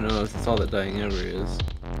as everyone knows, that's all that dying ever is.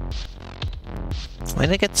 Why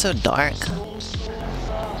did it get so dark?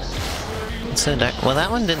 It's so dark. Well,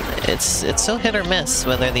 that one didn't. It's so hit or miss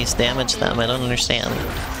whether these damage them. I don't understand.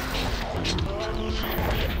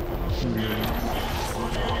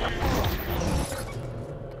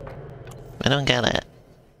 I don't get it.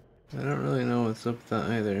 I don't really know what's up with that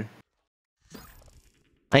either.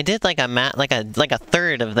 I did like a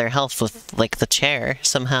third of their health with like the chair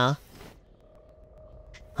somehow.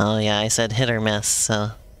 Oh yeah, I said hit or miss,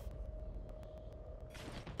 so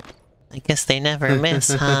I guess they never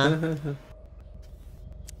miss, huh?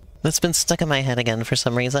 That's been stuck in my head again for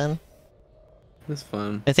some reason. That's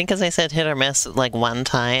fun. I think because I said hit or miss like one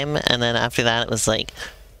time, and then after that it was like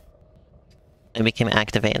it became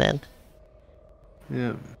activated.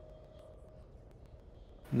 Yeah.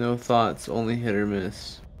 No thoughts, only hit or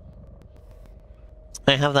miss.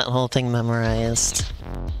 I have that whole thing memorized.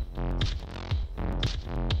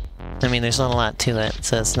 I mean, there's not a lot to it,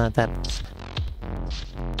 so it's not that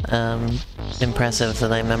impressive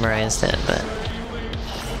that I memorized it, but...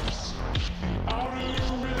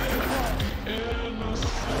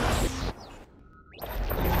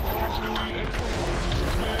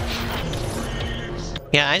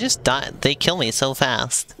 Yeah, I just died. They kill me so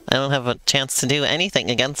fast. I don't have a chance to do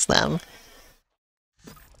anything against them.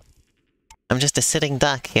 I'm just a sitting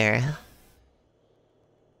duck here.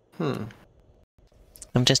 Hmm.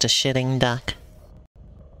 I'm just a shitting duck.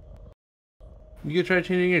 You could try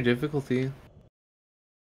changing your difficulty.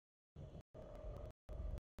 I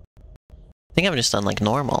think I'm just on like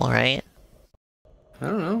normal, right? I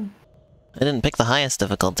don't know. I didn't pick the highest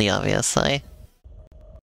difficulty, obviously.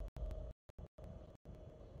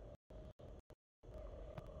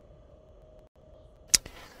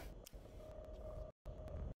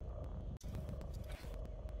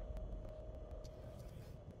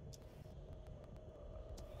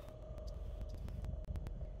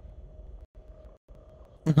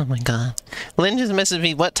 Oh my god. Lynn just messaged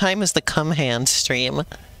me, what time is the Come Hand stream?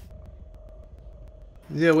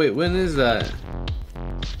 Yeah, wait, when is that?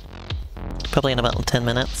 Probably in about 10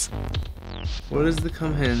 minutes. What is the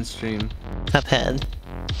Come Hand stream? Cuphead.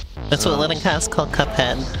 That's what Living Cast called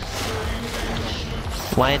Cuphead.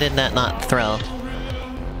 Why did that not throw?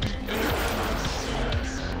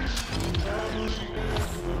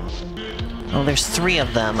 Oh, there's 3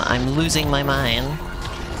 of them. I'm losing my mind.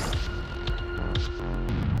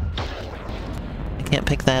 I can't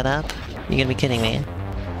pick that up? You're gonna be kidding me.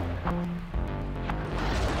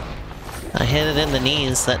 I hit it in the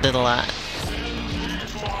knees, that did a lot.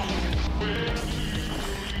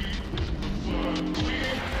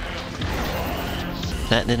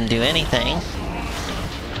 That didn't do anything.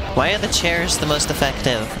 Why are the chairs the most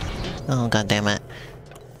effective? Oh, god damn it.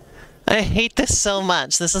 I hate this so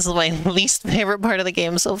much. This is my least favorite part of the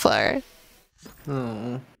game so far.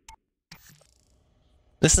 Oh.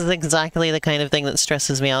 This is exactly the kind of thing that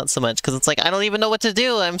stresses me out so much, because it's like, I don't even know what to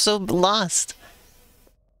do, I'm so lost.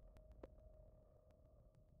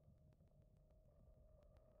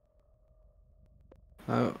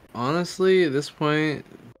 Honestly, at this point,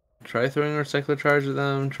 try throwing a recycler charge at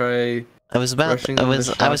them, try I was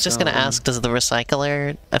just gonna ask, does the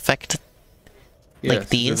recycler affect like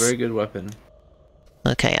these? It's a very good weapon.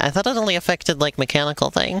 Okay, I thought it only affected like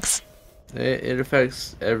mechanical things. It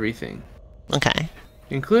affects everything. Okay.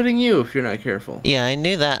 Including you, if you're not careful. Yeah, I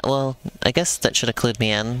knew that. Well, I guess that should have clued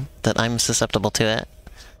me in, that I'm susceptible to it.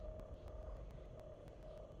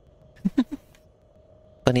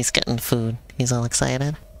 But he's getting food. He's all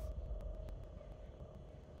excited.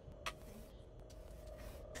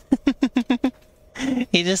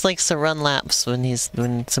 He just likes to run laps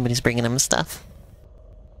when somebody's bringing him stuff.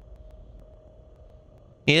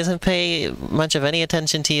 He doesn't pay much of any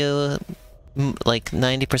attention to you like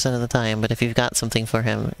 90% of the time, but if you've got something for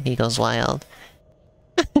him, he goes wild.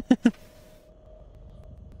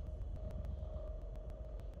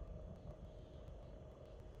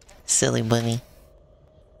 Silly bunny.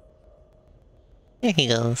 There he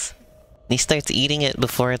goes. He starts eating it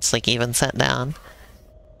before it's like even set down.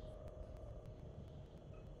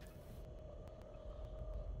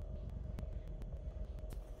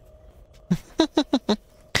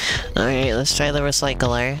 Alright, let's try the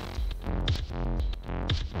recycler.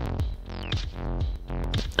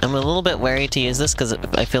 I'm a little bit wary to use this because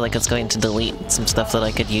I feel like it's going to delete some stuff that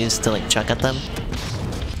I could use to like chuck at them.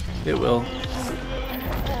 It will.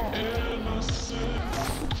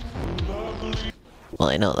 Well,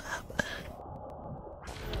 I know that.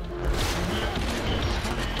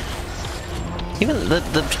 Even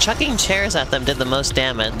the chucking chairs at them did the most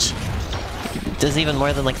damage. Does even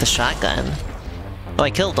more than like the shotgun. Oh, I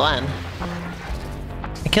killed one.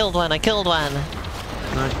 killed one, I killed one!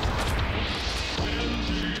 Nice.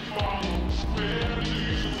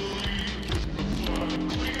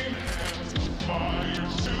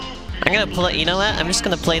 I'm gonna play, you know what? I'm just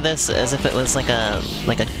gonna play this as if it was like a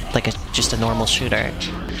just a normal shooter.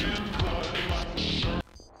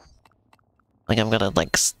 Like I'm gonna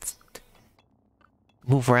like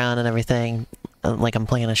move around and everything, like I'm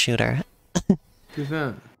playing a shooter. Who's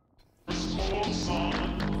that?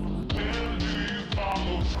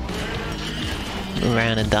 Move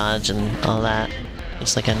around and dodge and all that,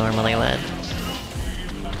 just like I normally would.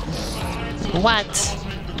 What?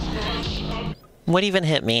 What even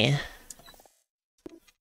hit me?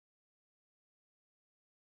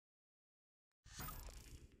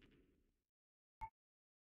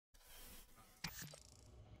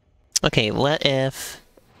 Okay, what if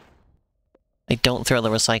I don't throw the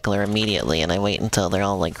recycler immediately and I wait until they're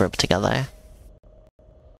all like grouped together?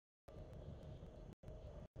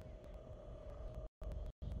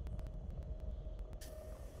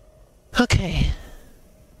 Okay.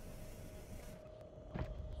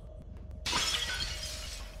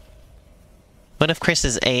 What if Chris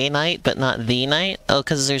is a knight but not the knight? Oh,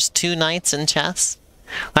 because there's 2 knights in chess?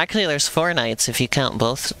 Well, actually there's 4 knights if you count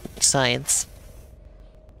both sides.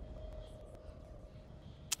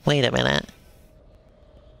 Wait a minute.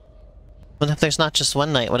 What if there's not just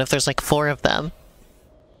 1 knight? What if there's like 4 of them?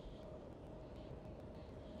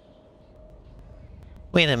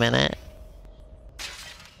 Wait a minute.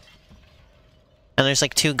 And there's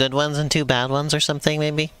like 2 good ones and 2 bad ones or something,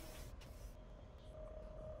 maybe?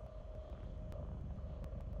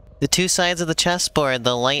 The 2 sides of the chessboard,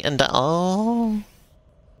 the light and oh!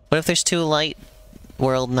 What if there's 2 light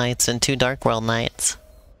world knights and 2 dark world knights?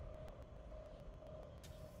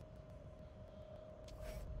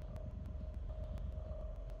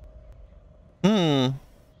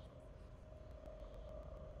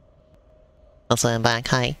 Also, I'm back.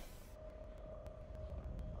 Hi.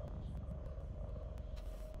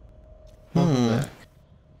 Welcome back.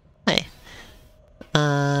 Hi.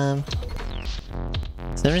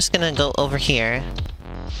 So I'm just gonna go over here.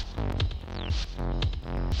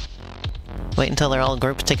 Wait until they're all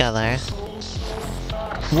grouped together.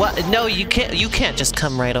 What? No, you can't just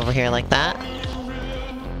come right over here like that.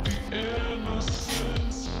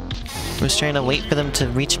 I was trying to wait for them to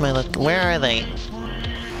reach my look. Where are they?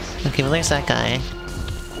 Okay, well there's that guy.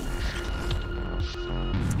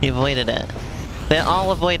 He avoided it. They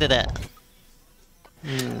all avoided it.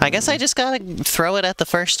 I guess I just gotta throw it at the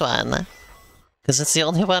first one. Because it's the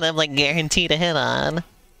only one I'm like guaranteed to hit on.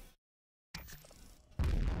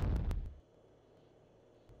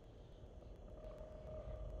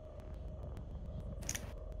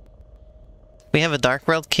 We have a Dark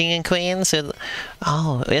World King and Queen, so...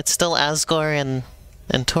 Oh, it's still Asgore and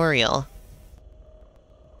Toriel.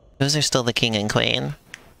 Those are still the King and Queen.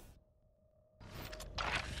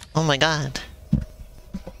 Oh my god.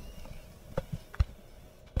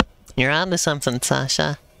 You're onto something,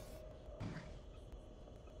 Sasha.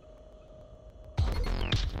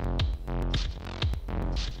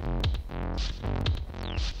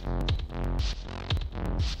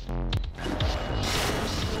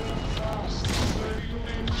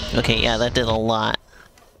 Okay, yeah, that did a lot.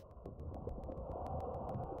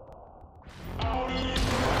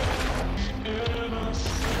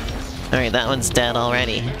 Alright, that one's dead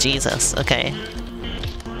already. Jesus, okay.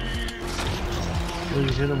 What did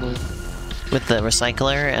you hit him with? With the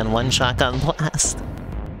recycler and 1 shotgun blast.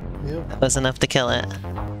 Yep. That was enough to kill it.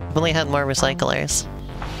 If only had more recyclers.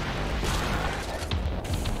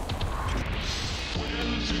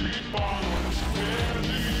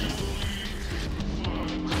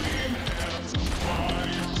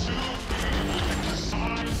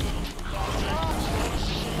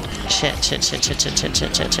 Shit.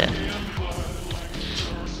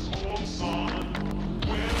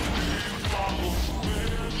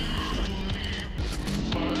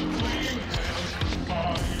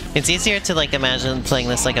 It's easier to like imagine playing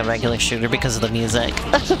this like a regular shooter because of the music.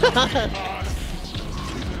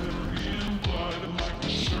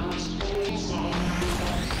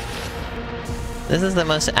 This is the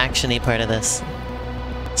most action-y part of this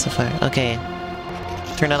so far. Okay.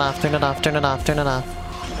 Turn it off, turn it off, turn it off, turn it off.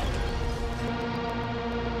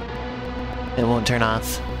 It won't turn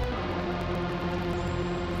off.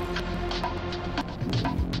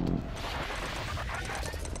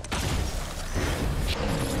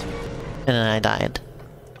 And then I died.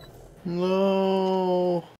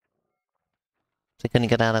 No. So I couldn't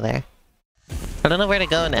get out of there. I don't know where to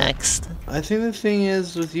go next. I think the thing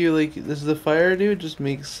is with you, like, this is the fire dude just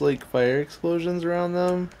makes like fire explosions around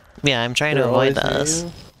them. Yeah, I'm trying to They're avoid always near those.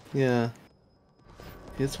 you. Yeah.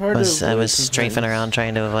 It's hard I to was avoid strafing sometimes. around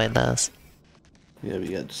trying to avoid those. Yeah, we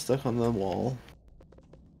got stuck on the wall.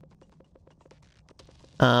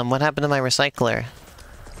 What happened to my recycler?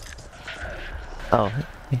 Oh,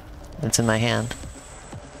 it's in my hand.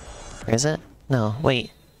 Where is it? No,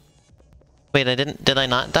 wait. Wait, did I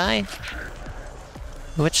not die?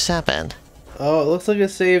 Which just happened? Oh, it looks like it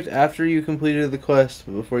saved after you completed the quest,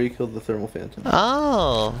 but before you killed the thermal phantom.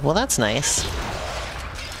 Oh, well that's nice.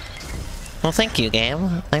 Well, thank you,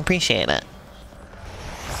 game. I appreciate it.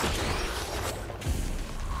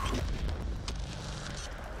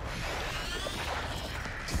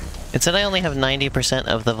 It said I only have 90%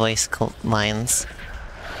 of the voice lines.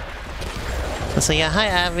 So yeah, hi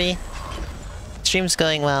Abby. Stream's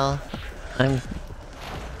going well. I'm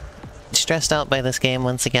stressed out by this game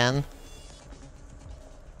once again.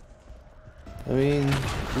 I mean,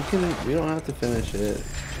 we don't have to finish it.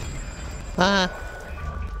 Ah.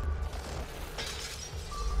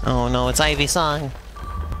 Oh no, it's Ivy's song.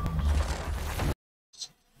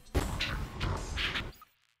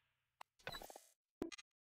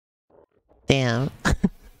 Damn.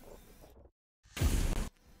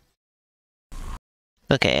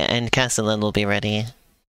 Okay, and Castellan will be ready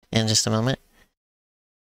in just a moment.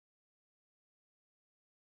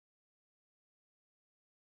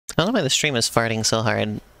 I don't know why the stream is farting so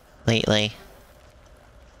hard lately.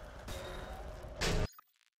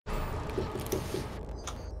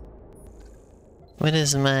 What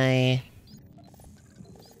is my...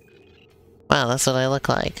 Wow, that's what I look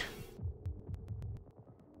like.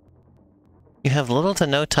 You have little to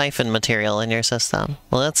no Typhon material in your system.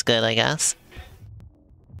 Well, that's good, I guess.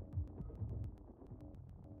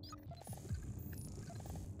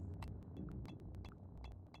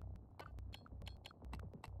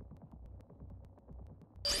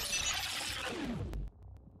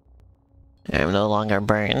 I'm no longer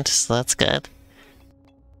burned, so that's good.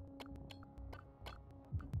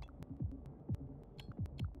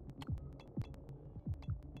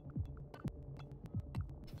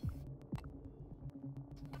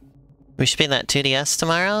 We should be in that 2DS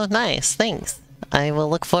tomorrow? Nice, thanks. I will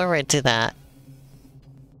look forward to that.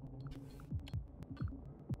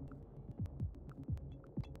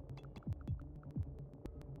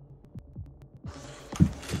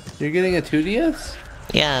 You're getting a 2DS?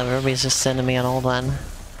 Yeah, Ruby's just sending me an old one.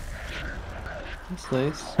 That's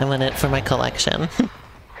nice. I want it for my collection.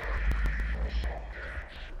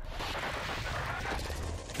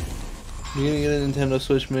 You're gonna get a Nintendo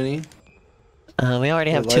Switch Mini? We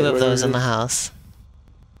already have two of those in the house.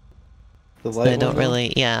 The So light I don't one,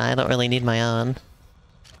 really, yeah, I don't really need my own.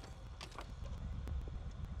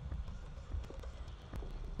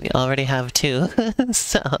 We already have two,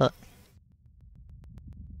 so...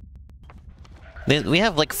 We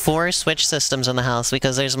have like 4 Switch systems in the house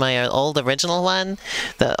because there's my old original one,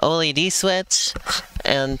 the OLED Switch,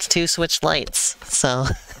 and 2 Switch lights, so...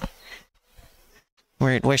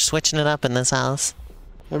 We're switching it up in this house.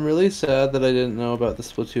 I'm really sad that I didn't know about the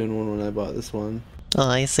Splatoon one when I bought this one. Oh,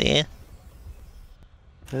 I see. I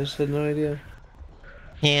just had no idea.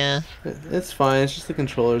 Yeah. It's fine, it's just the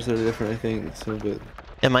controllers that are different, I think, so, but...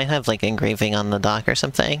 It might have like engraving on the dock or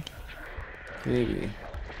something. Maybe.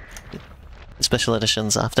 Special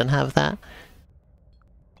editions often have that.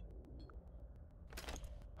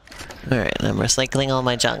 Alright, I'm recycling all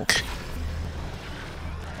my junk.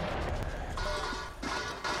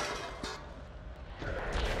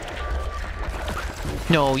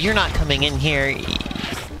 No, you're not coming in here.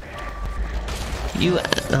 You...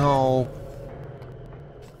 No.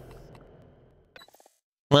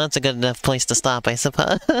 Well, that's a good enough place to stop, I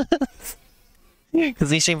suppose.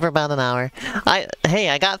 Because we streamed for about an hour. Hey,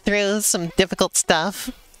 I got through some difficult stuff,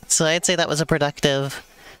 so I'd say that was a productive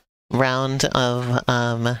round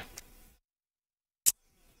of,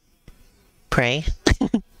 prey.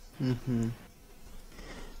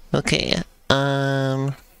 Okay,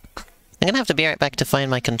 I'm gonna have to be right back to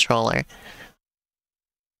find my controller.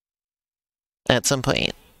 At some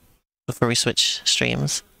point, before we switch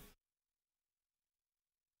streams.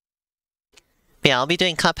 But yeah, I'll be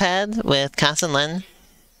doing Cuphead with Cass and Lynn.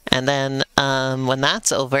 And then, when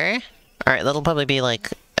that's over... Alright, that'll probably be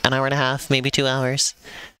like an hour and a half, maybe 2 hours.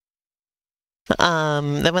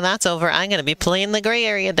 Then when that's over, I'm gonna be playing the Gray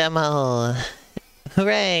Area demo!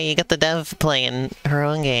 Hooray! You got the dev playing her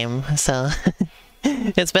own game, so...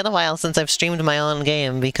 It's been a while since I've streamed my own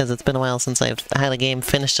game, because it's been a while since I've had a game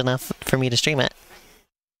finished enough for me to stream it.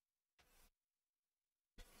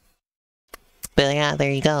 But yeah,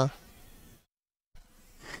 there you go.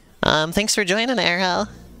 Thanks for joining, Arrow.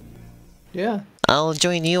 Yeah. I'll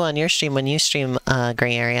join you on your stream when you stream,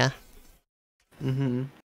 Gray Area.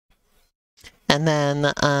 And And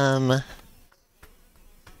then,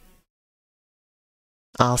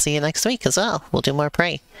 I'll see you next week as well. We'll do more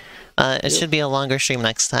Prey. It should be a longer stream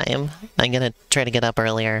next time. I'm gonna try to get up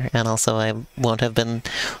earlier, and also I won't have been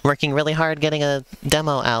working really hard getting a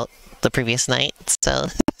demo out the previous night, so...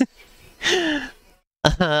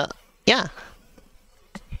 yeah.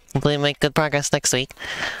 Hopefully make good progress next week.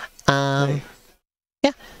 Yeah.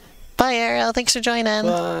 Bye, Ariel. Thanks for joining.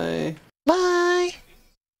 Bye. Bye!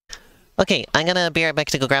 Okay, I'm gonna be right back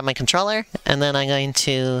to go grab my controller, and then I'm going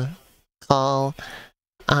to call,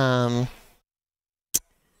 Cass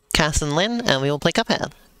and Lynn, and we will play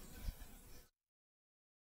Cuphead.